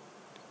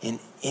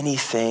 In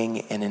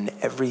anything and in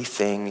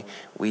everything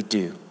we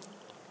do.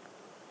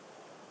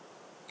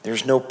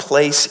 There's no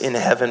place in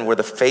heaven where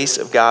the face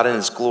of God and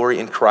his glory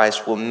in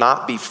Christ will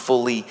not be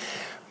fully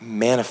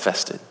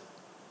manifested.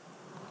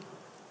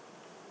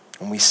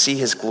 When we see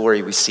his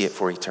glory, we see it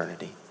for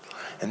eternity.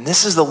 And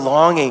this is the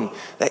longing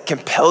that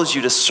compels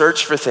you to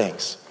search for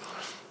things.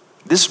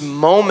 This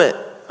moment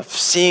of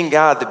seeing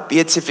God, the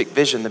beatific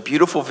vision, the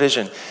beautiful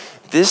vision,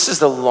 this is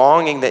the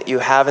longing that you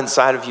have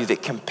inside of you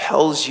that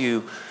compels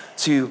you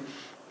to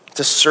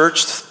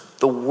search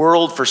the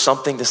world for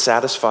something to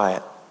satisfy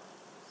it.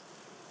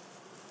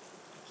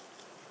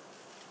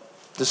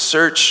 To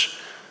search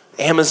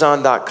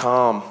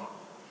Amazon.com,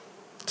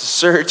 to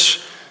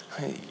search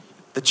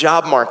the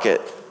job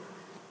market,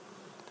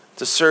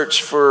 to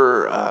search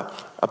for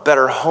a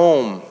better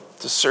home,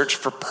 to search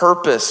for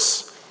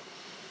purpose,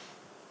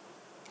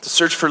 to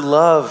search for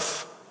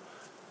love.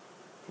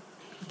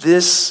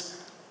 This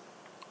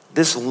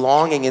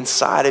longing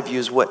inside of you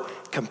is what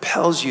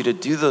compels you to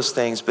do those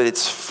things, but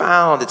its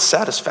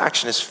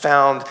satisfaction is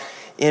found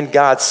in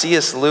God.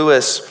 C.S.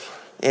 Lewis,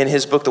 in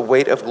his book, The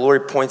Weight of Glory,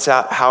 points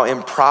out how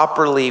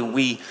improperly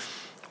we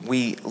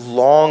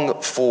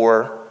long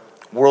for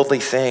worldly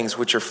things,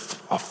 which are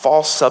a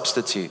false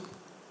substitute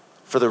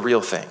for the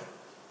real thing.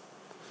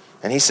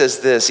 And he says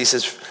this, he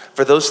says,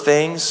 for those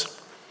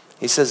things,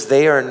 he says,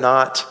 they are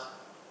not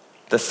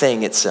the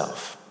thing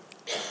itself.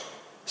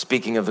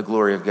 Speaking of the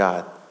glory of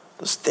God.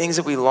 Those things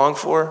that we long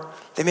for,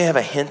 they may have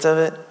a hint of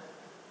it,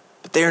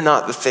 but they are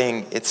not the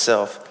thing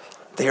itself.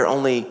 They are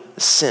only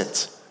the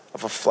scent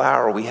of a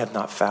flower we have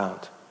not found,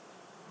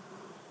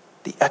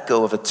 the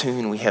echo of a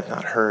tune we have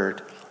not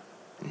heard,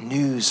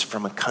 news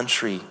from a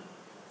country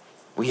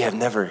we have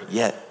never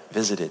yet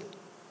visited.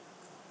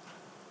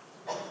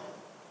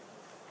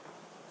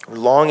 We're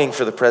longing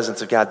for the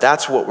presence of God.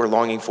 That's what we're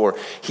longing for.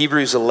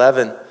 Hebrews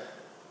 11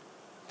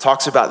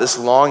 talks about this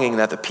longing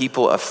that the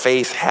people of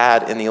faith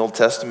had in the Old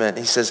Testament.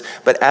 He says,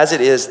 but as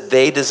it is,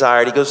 they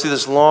desired, he goes through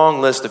this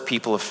long list of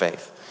people of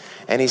faith.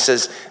 And he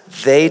says,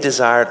 they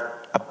desired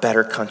a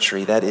better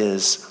country, that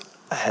is,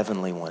 a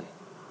heavenly one.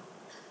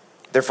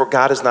 Therefore,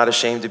 God is not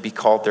ashamed to be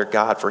called their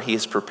God, for he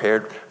has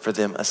prepared for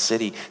them a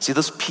city. See,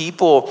 those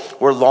people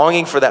were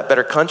longing for that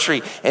better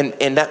country, and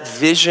that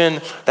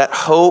vision, that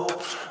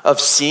hope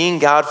of seeing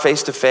God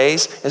face to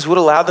face is what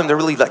allowed them to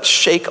really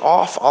shake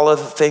off all of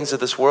the things of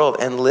this world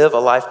and live a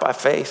life by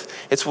faith.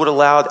 It's what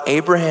allowed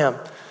Abraham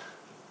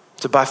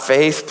to, by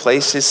faith,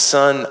 place his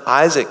son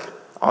Isaac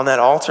on that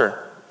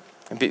altar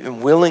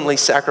and willingly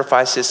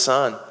sacrifice his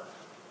son.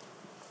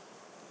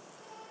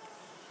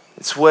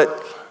 It's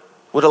what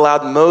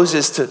allowed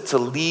Moses to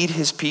lead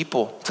his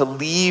people, to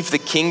leave the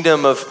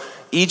kingdom of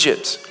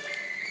Egypt.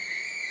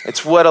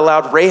 It's what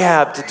allowed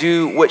Rahab to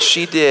do what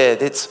she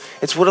did. It's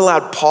what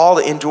allowed Paul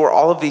to endure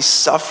all of these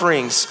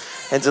sufferings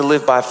and to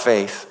live by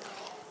faith.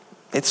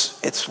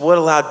 It's what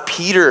allowed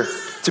Peter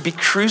to be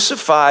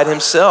crucified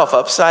himself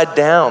upside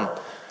down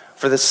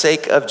for the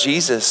sake of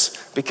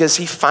Jesus, because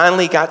he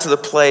finally got to the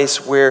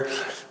place where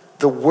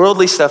the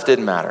worldly stuff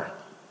didn't matter.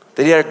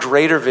 That he had a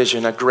greater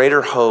vision, a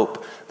greater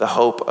hope, the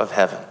hope of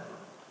heaven.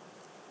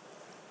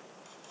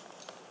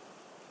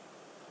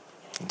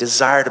 He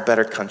desired a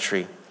better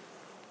country.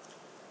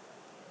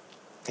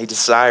 He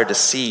desired to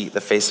see the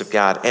face of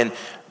God. And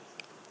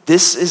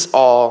this is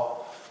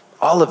all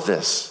of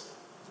this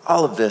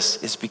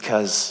is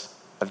because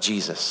of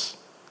Jesus.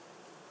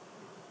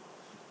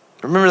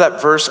 Remember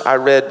that verse I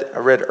read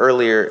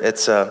earlier?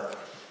 It's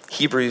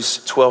Hebrews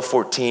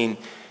 12:14. It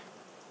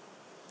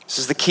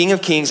says, the King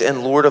of Kings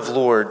and Lord of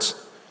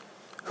Lords,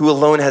 who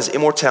alone has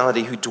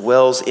immortality, who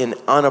dwells in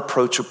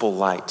unapproachable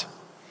light,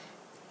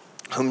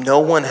 whom no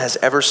one has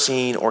ever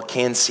seen or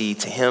can see,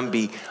 to him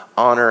be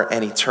honor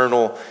and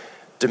eternal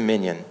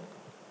dominion.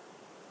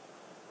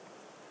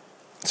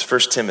 It's 1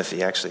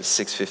 Timothy, actually,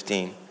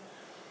 6:15.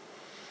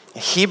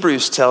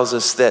 Hebrews tells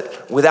us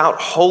that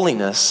without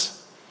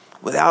holiness,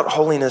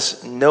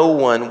 no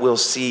one will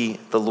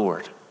see the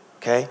Lord,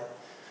 okay?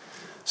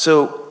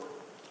 So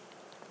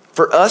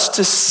for us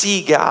to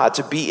see God,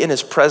 to be in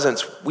his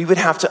presence, we would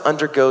have to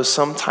undergo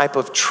some type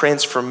of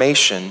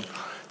transformation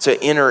to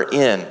enter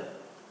in.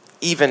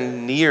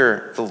 even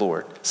near the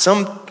Lord.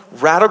 Some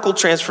radical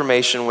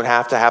transformation would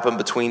have to happen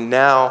between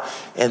now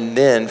and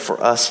then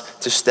for us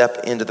to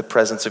step into the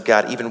presence of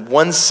God. Even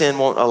one sin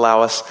won't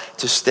allow us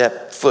to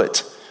step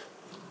foot.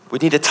 We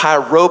need to tie a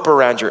rope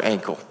around your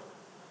ankle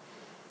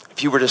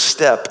if you were to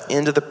step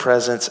into the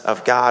presence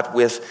of God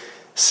with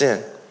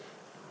sin.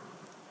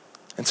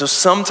 And so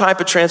some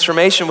type of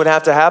transformation would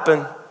have to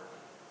happen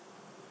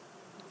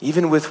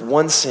even with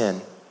one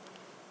sin.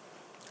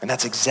 And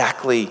that's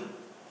exactly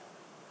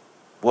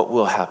what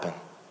will happen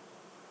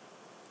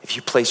if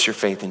you place your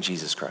faith in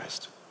Jesus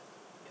Christ.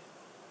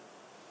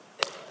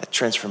 That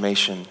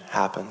transformation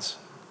happens.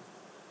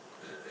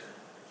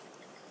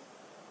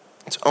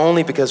 It's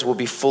only because we'll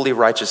be fully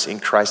righteous in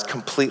Christ,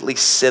 completely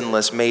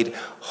sinless, made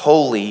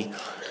holy,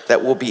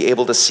 that we'll be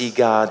able to see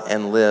God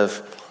and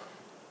live.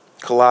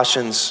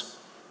 Colossians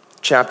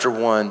chapter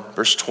 1,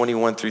 verse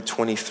 21 through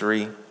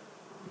 23. It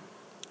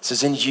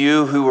says, "In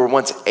you who were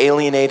once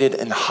alienated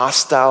and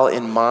hostile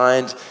in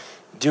mind,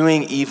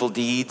 doing evil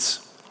deeds,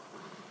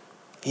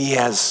 he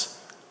has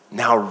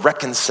now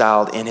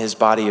reconciled in his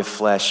body of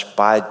flesh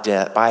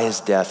by his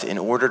death in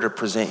order to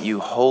present you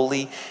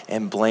holy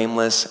and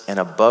blameless and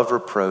above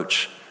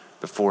reproach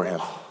before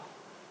him.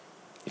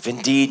 If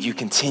indeed you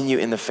continue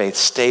in the faith,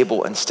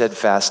 stable and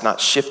steadfast,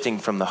 not shifting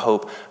from the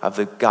hope of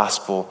the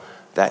gospel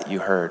that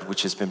you heard,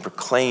 which has been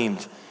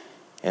proclaimed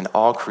in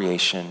all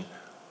creation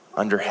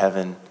under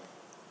heaven,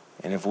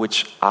 and of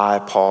which I,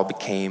 Paul,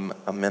 became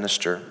a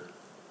minister."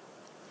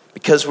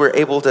 Because we're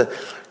able to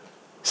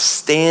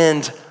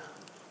stand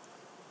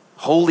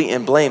holy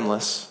and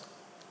blameless,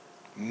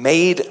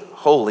 made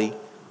holy.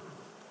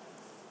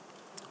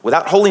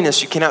 Without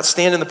holiness, you cannot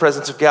stand in the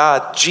presence of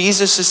God.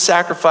 Jesus'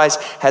 sacrifice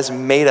has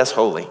made us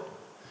holy.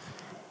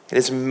 It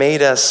has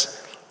made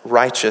us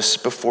righteous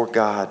before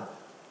God.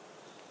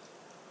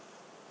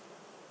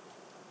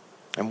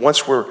 And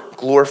once we're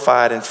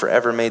glorified and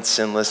forever made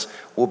sinless,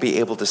 we'll be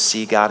able to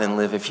see God and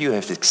live. If you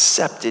have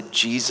accepted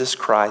Jesus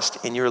Christ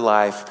in your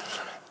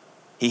life,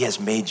 he has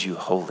made you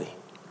holy.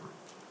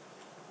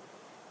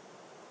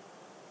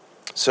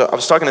 So I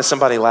was talking to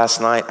somebody last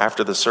night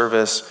after the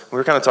service. We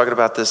were kind of talking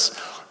about this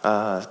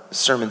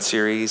sermon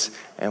series,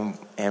 and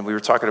we were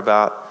talking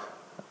about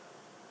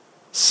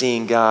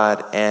seeing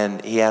God,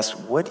 and he asked,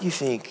 "What do you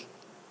think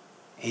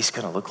he's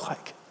going to look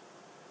like?"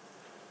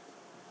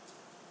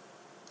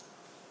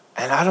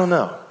 And I don't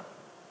know,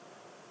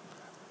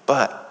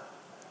 but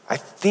I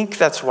think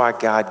that's why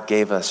God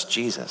gave us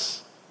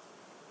Jesus.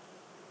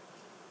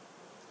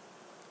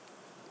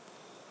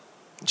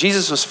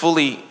 Jesus was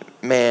fully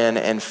man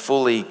and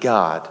fully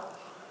God.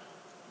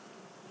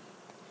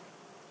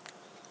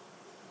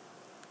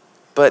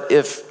 But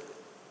if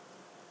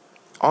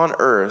on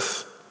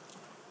earth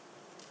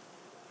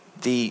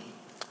the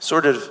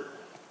sort of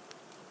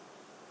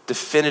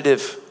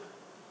definitive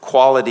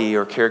quality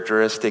or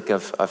characteristic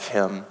of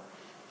him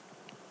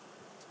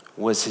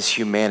was his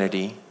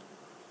humanity,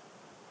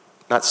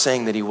 not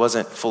saying that he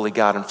wasn't fully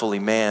God and fully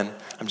man,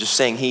 I'm just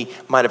saying he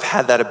might have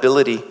had that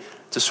ability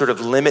to sort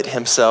of limit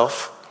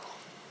himself,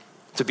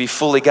 to be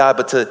fully God,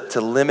 but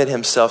to limit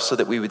himself so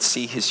that we would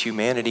see his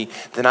humanity,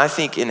 then I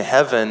think in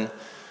heaven,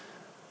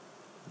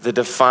 the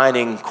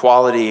defining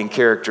quality and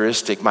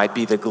characteristic might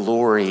be the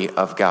glory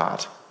of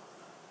God.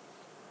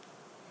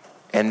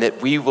 And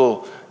that we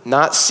will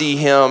not see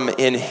him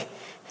in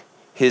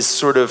his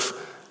sort of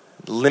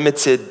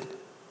limited,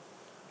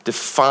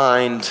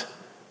 defined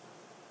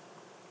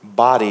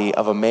body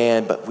of a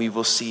man, but we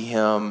will see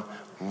him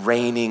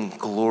reigning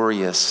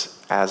glorious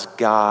as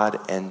God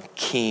and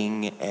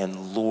King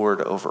and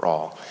Lord over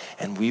all.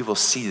 And we will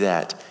see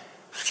that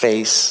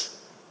face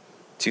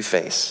to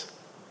face.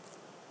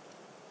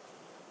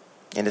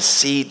 And to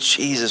see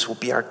Jesus will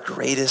be our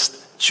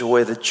greatest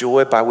joy, the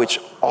joy by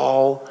which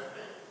all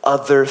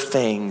other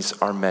things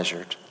are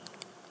measured.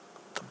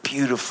 The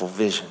beautiful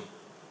vision.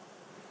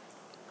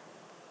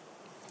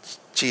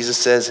 Jesus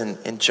says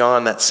in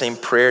John, that same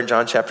prayer in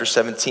John chapter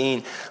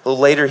 17, a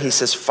little later he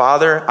says,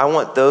 "Father, I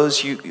want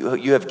those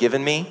you have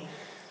given me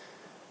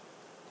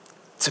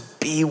to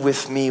be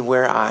with me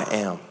where I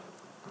am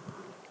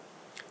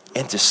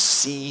and to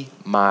see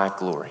my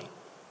glory.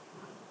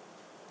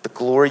 The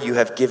glory you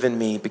have given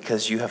me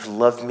because you have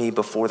loved me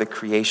before the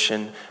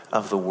creation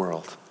of the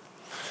world."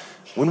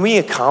 When we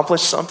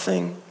accomplish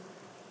something,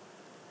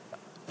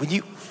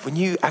 when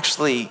you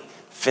actually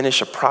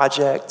finish a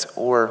project,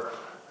 or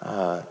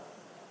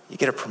you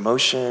get a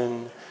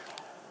promotion,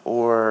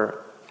 or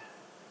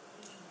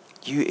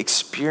you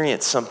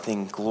experience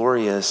something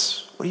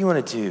glorious, what do you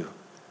want to do?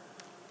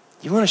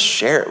 You want to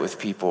share it with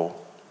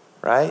people,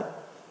 right?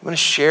 You want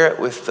to share it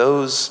with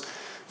those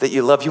that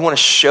you love. You want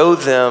to show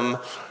them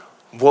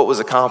what was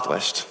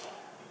accomplished.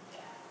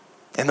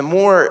 And the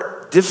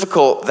more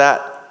difficult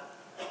that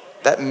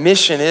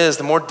mission is,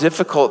 the more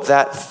difficult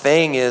that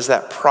thing is,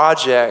 that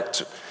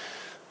project,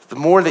 the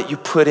more that you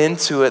put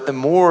into it, the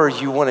more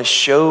you want to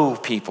show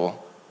people.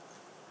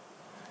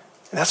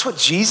 And that's what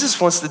Jesus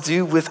wants to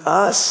do with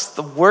us.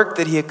 The work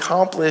that he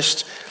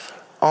accomplished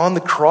on the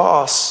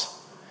cross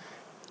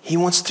He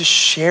wants to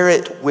share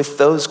it with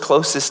those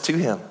closest to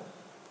him.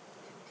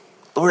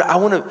 Lord, I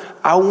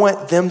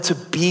want them to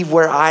be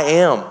where I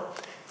am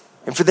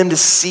and for them to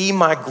see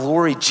my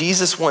glory.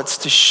 Jesus wants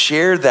to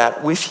share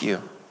that with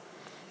you.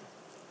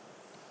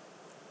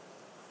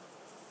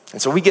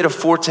 And so we get a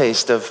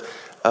foretaste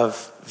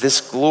of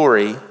this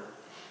glory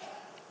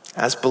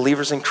as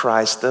believers in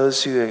Christ,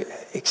 those who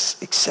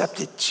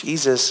accepted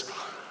Jesus.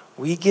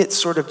 We get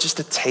sort of just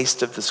a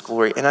taste of this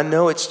glory. And I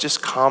know it's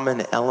just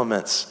common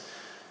elements,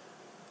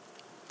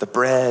 the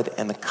bread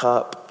and the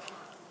cup,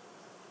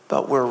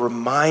 but we're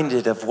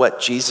reminded of what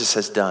Jesus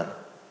has done.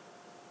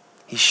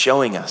 He's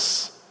showing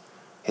us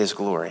his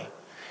glory.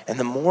 And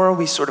the more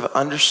we sort of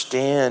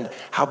understand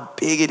how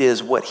big it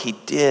is, what he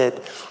did,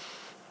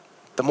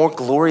 the more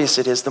glorious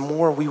it is, the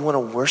more we want to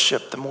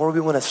worship, the more we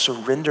want to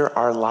surrender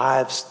our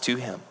lives to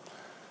him.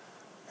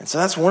 And so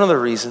that's one of the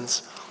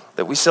reasons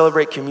that we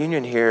celebrate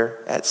communion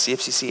here at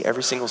CFCC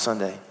every single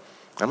Sunday.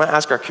 I'm going to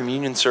ask our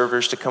communion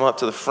servers to come up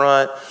to the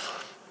front,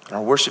 and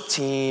our worship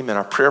team and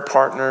our prayer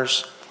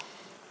partners.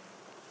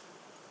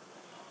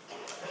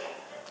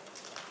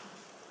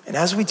 And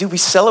as we do, we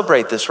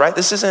celebrate this, right?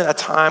 This isn't a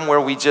time where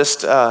we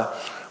just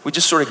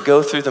sort of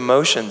go through the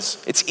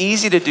motions. It's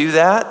easy to do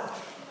that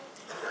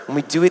when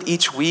we do it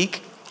each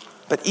week,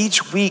 but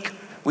each week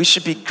we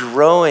should be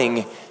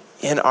growing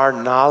in our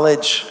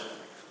knowledge,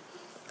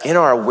 in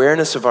our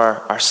awareness of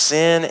our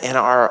sin, and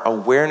our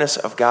awareness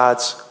of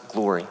God's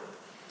glory.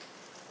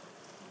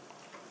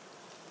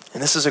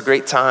 And this is a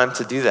great time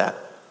to do that.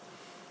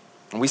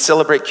 And we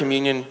celebrate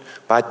communion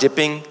by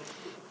dipping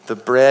the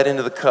bread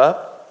into the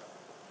cup.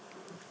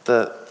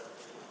 The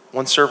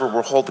one server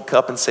will hold the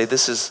cup and say,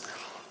 "This is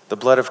the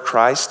blood of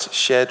Christ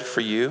shed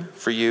for you,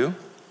 for you,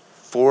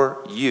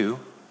 for you.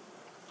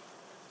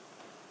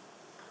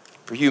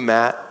 For you,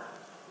 Matt.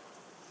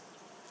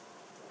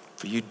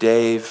 For you,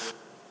 Dave.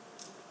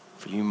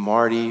 For you,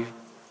 Marty.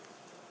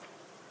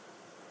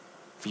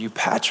 For you,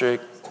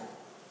 Patrick.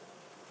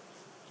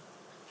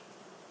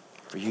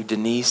 For you,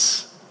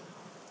 Denise.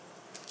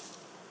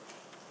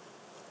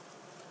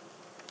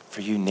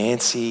 For you,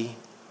 Nancy.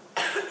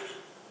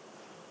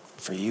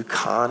 For you,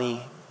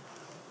 Connie.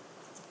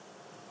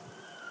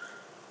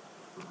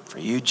 For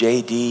you,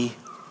 JD.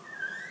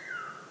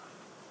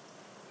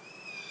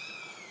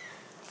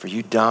 For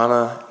you,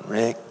 Donna,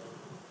 Rick,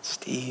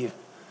 Steve,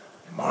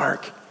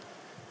 Mark.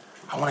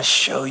 I want to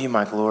show you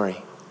my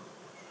glory.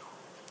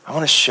 I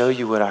want to show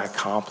you what I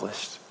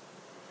accomplished.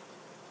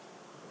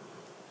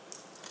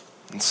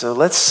 And so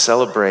let's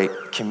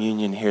celebrate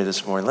communion here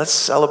this morning. Let's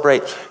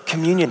celebrate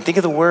communion. Think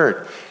of the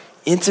word.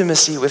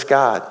 Intimacy with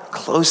God,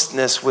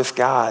 closeness with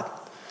God.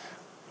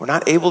 We're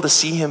not able to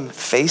see him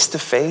face to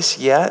face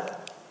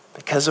yet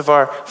because of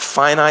our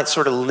finite,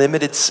 sort of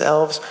limited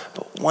selves.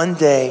 But one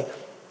day,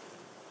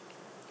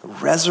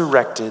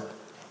 resurrected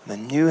in the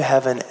new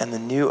heaven and the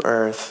new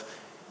earth,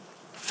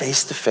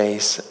 face to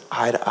face,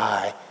 eye to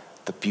eye,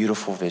 the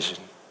beautiful vision.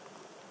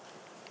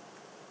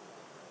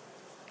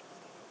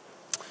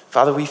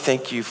 Father, we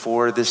thank you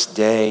for this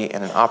day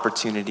and an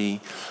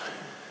opportunity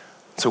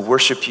to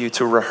worship you,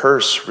 to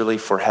rehearse really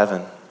for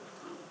heaven.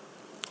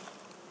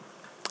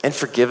 And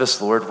forgive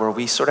us, Lord, where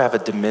we sort of have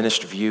a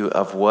diminished view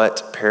of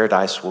what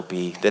paradise will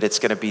be, that it's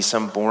going to be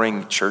some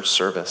boring church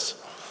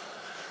service,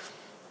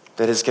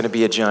 that it's going to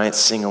be a giant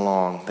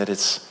sing-along, that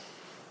it's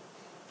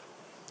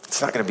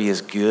not going to be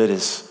as good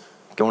as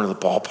going to the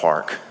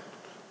ballpark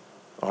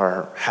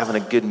or having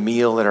a good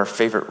meal at our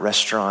favorite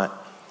restaurant.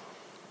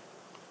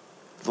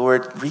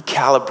 Lord,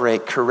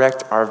 recalibrate,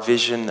 correct our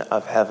vision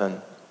of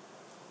heaven.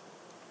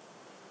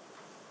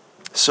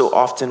 So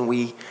often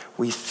we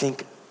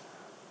think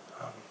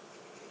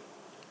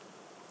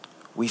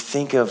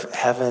of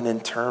heaven in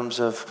terms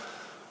of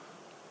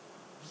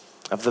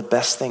the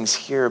best things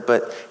here,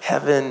 but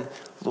heaven,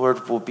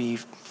 Lord, will be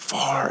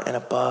far and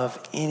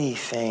above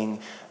anything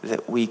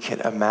that we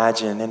could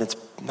imagine. And it's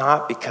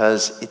not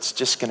because it's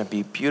just going to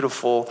be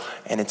beautiful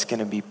and it's going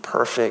to be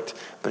perfect,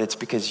 but it's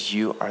because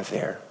you are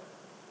there.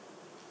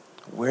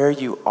 Where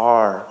you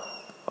are,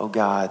 oh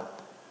God,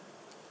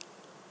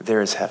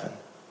 there is heaven.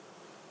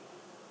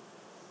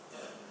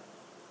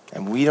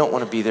 And we don't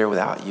want to be there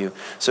without you.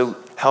 So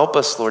help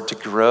us, Lord, to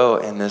grow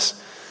in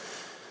this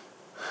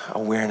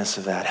awareness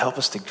of that. Help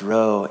us to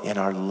grow in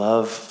our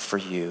love for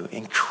you.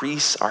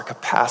 Increase our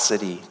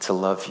capacity to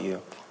love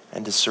you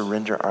and to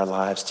surrender our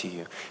lives to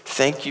you.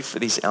 Thank you for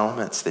these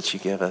elements that you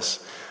give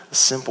us. A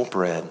simple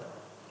bread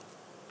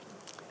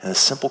and a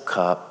simple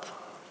cup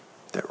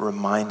that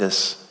remind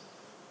us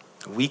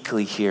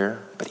weekly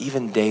here, but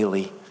even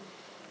daily,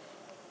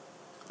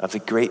 of the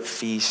great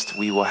feast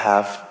we will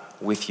have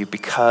with you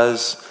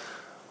because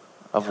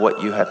of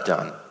what you have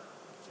done,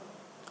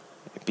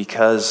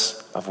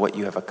 because of what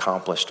you have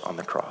accomplished on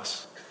the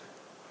cross.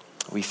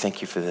 We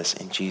thank you for this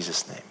in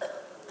Jesus' name.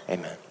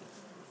 Amen.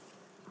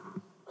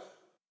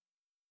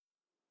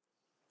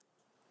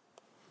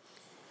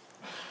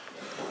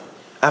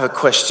 I have a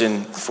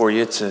question for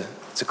you to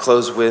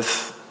close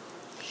with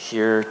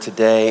here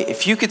today.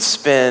 If you could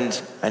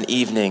spend an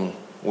evening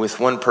with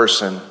one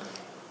person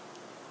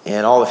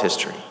in all of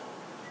history.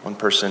 One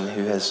person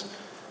who has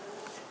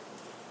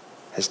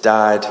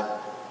died.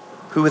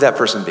 Who would that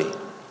person be?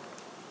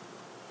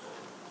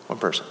 One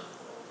person.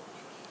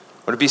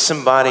 Would it be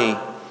somebody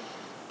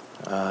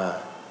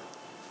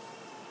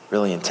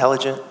really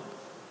intelligent?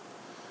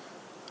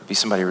 Would it be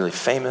somebody really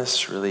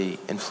famous, really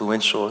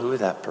influential? Who would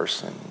that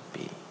person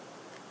be?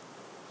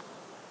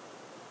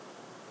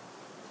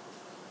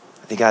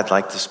 I think I'd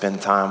like to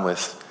spend time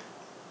with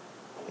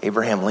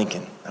Abraham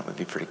Lincoln. That would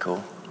be pretty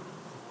cool.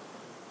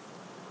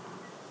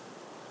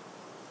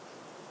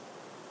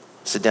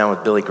 Sit down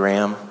with Billy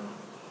Graham.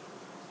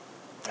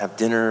 Have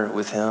dinner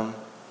with him.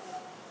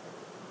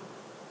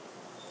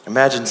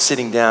 Imagine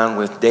sitting down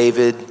with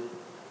David,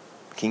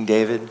 King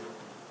David,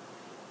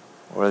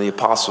 or the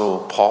Apostle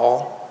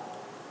Paul,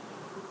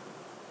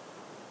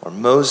 or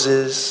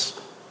Moses.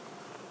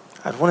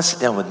 I'd want to sit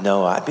down with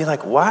Noah. I'd be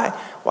like,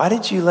 why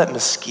did you let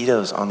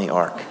mosquitoes on the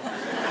ark?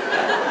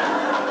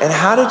 And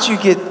how did you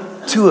get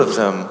two of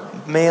them,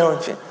 male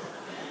and female?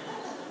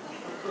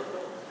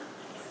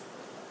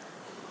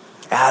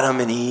 Adam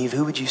and Eve,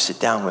 who would you sit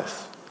down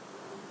with?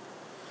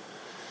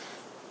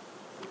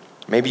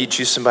 Maybe you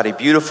choose somebody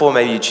beautiful.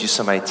 Maybe you choose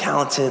somebody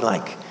talented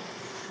like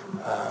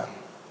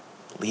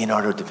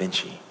Leonardo da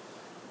Vinci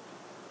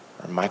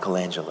or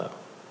Michelangelo.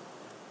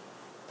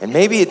 And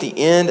maybe at the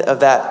end of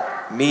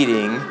that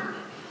meeting,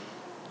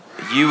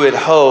 you would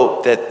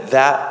hope that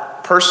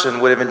that person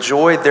would have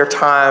enjoyed their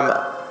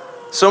time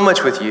so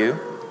much with you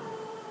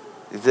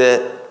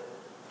that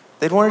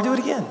they'd want to do it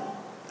again.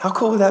 How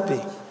cool would that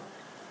be?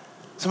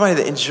 Somebody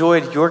that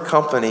enjoyed your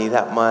company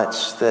that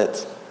much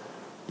that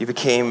you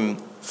became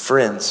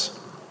friends.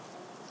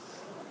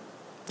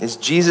 Is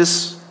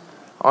Jesus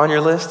on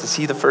your list? Is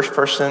he the first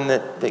person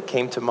that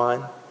came to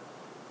mind?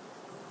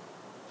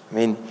 I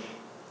mean,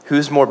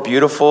 who's more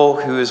beautiful?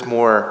 Who is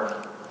more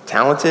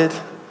talented?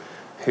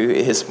 Who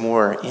is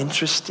more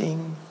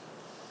interesting?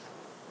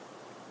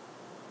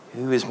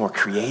 Who is more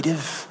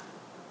creative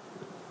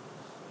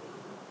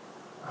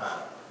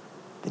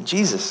than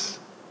Jesus?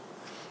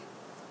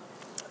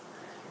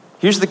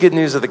 Here's the good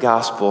news of the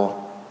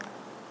gospel.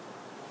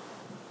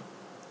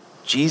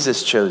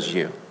 Jesus chose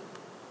you.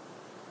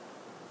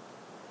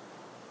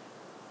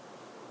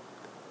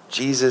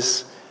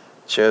 Jesus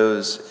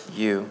chose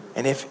you.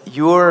 And if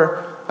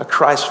you're a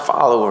Christ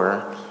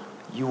follower,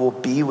 you will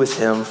be with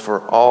him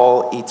for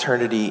all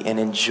eternity and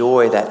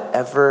enjoy that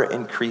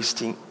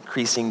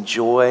ever-increasing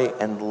joy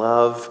and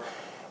love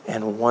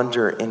and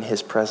wonder in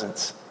his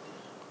presence.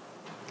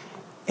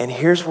 And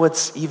here's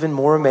what's even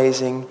more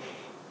amazing.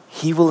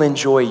 He will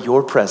enjoy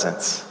your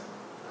presence.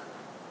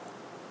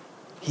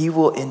 He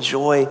will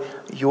enjoy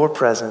your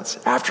presence.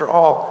 After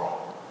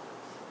all,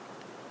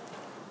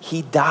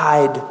 he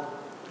died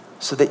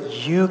so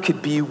that you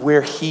could be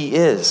where he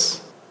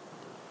is.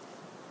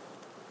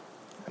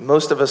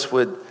 Most of us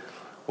would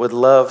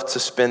love to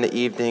spend the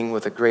evening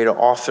with a great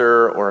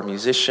author or a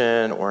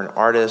musician or an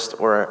artist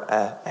or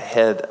a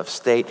head of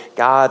state.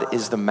 God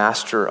is the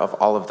master of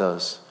all of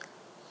those.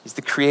 He's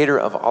the creator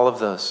of all of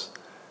those.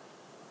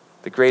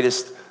 The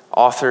greatest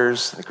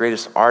authors, the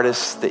greatest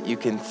artists that you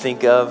can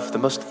think of, the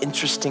most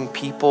interesting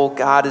people.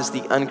 God is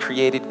the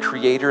uncreated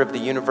creator of the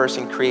universe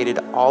and created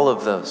all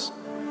of those.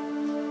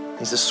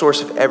 He's the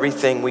source of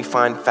everything we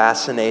find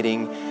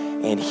fascinating,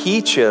 and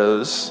he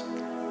chose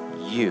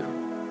you.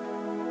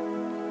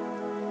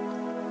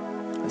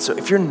 And so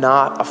if you're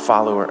not a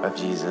follower of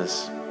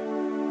Jesus,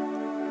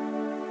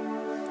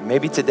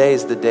 maybe today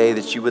is the day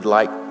that you would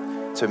like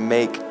to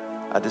make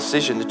a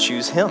decision to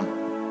choose him.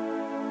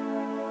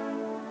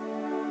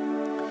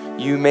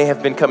 You may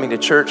have been coming to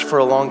church for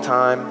a long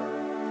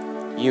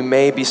time. You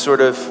may be sort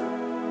of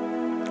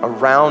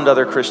around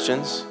other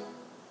Christians,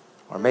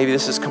 or maybe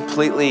this is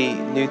completely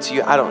new to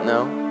you. I don't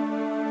know.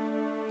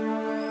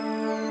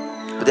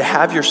 But to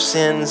have your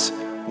sins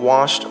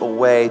washed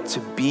away,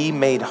 to be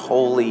made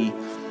holy,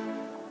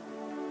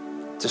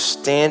 to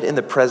stand in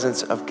the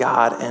presence of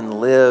God and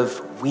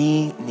live,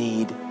 we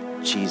need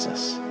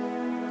Jesus.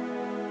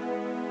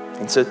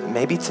 And so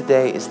maybe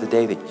today is the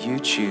day that you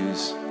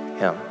choose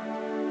him.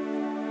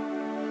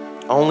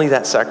 Only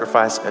that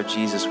sacrifice of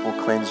Jesus will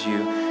cleanse you,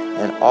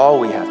 and all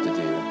we have to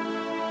do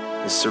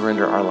is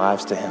surrender our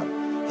lives to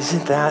him.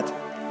 Isn't that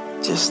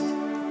just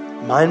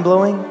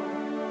mind-blowing?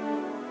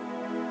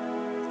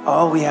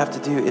 All we have to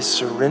do is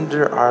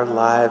surrender our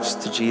lives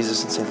to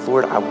Jesus and say,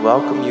 Lord, I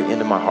welcome you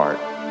into my heart.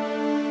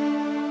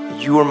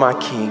 You are my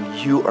King.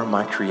 You are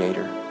my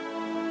Creator.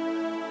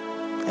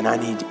 And I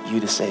need you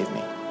to save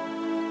me.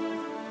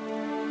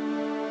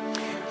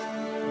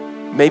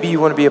 Maybe you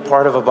want to be a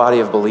part of a body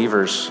of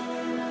believers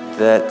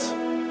that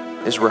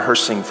is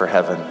rehearsing for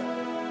heaven,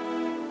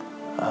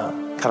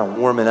 kind of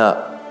warming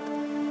up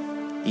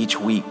each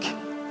week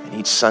and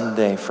each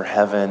Sunday for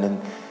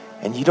heaven,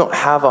 and you don't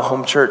have a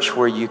home church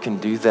where you can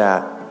do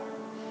that.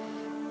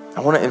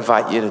 I want to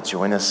invite you to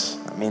join us.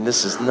 I mean,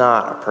 this is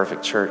not a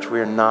perfect church. We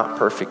are not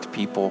perfect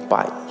people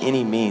by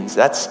any means.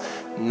 That's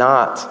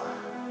not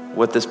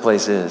what this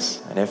place is.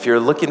 And if you're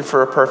looking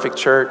for a perfect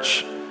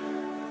church,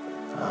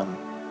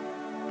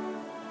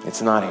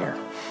 It's not here.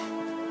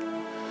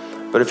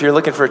 But if you're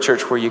looking for a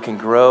church where you can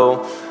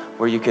grow,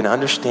 where you can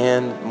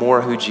understand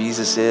more who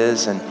Jesus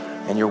is,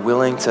 and you're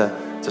willing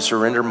to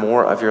surrender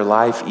more of your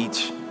life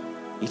each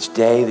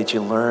day that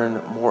you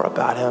learn more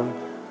about him,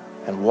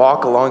 and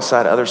walk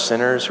alongside other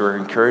sinners who are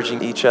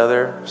encouraging each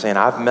other, saying,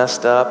 I've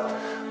messed up,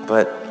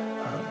 but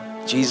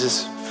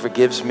Jesus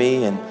forgives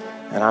me, and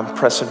I'm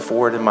pressing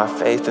forward in my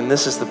faith, and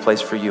this is the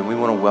place for you. And we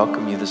want to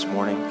welcome you this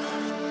morning.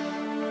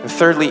 And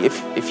thirdly,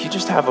 if you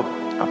just have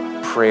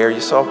a prayer,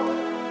 you saw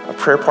our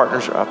prayer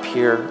partners are up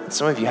here. And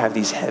some of you have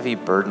these heavy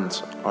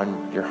burdens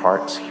on your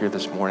hearts here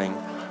this morning,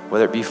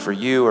 whether it be for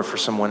you or for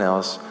someone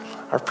else.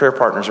 Our prayer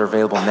partners are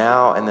available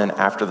now and then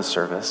after the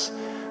service.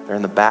 They're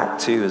in the back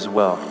too as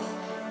well.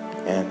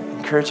 And I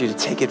encourage you to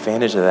take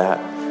advantage of that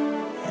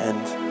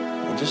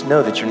and just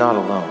know that you're not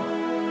alone.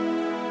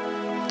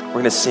 We're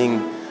going to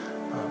sing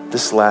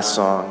this last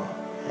song.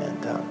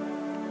 And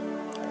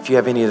if you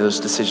have any of those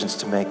decisions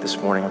to make this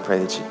morning, I pray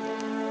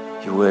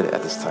that you would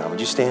at this time. Would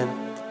you stand?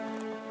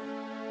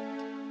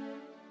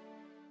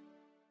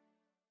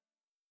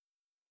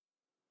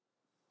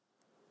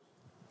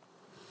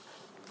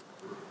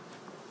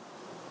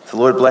 The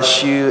Lord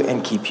bless you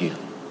and keep you.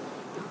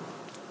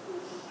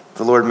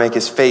 The Lord make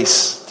his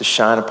face to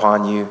shine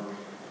upon you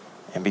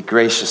and be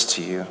gracious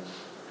to you.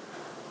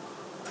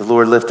 The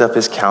Lord lift up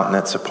his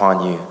countenance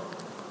upon you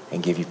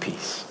and give you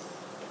peace.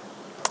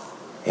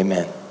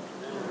 Amen.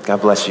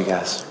 God bless you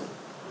guys.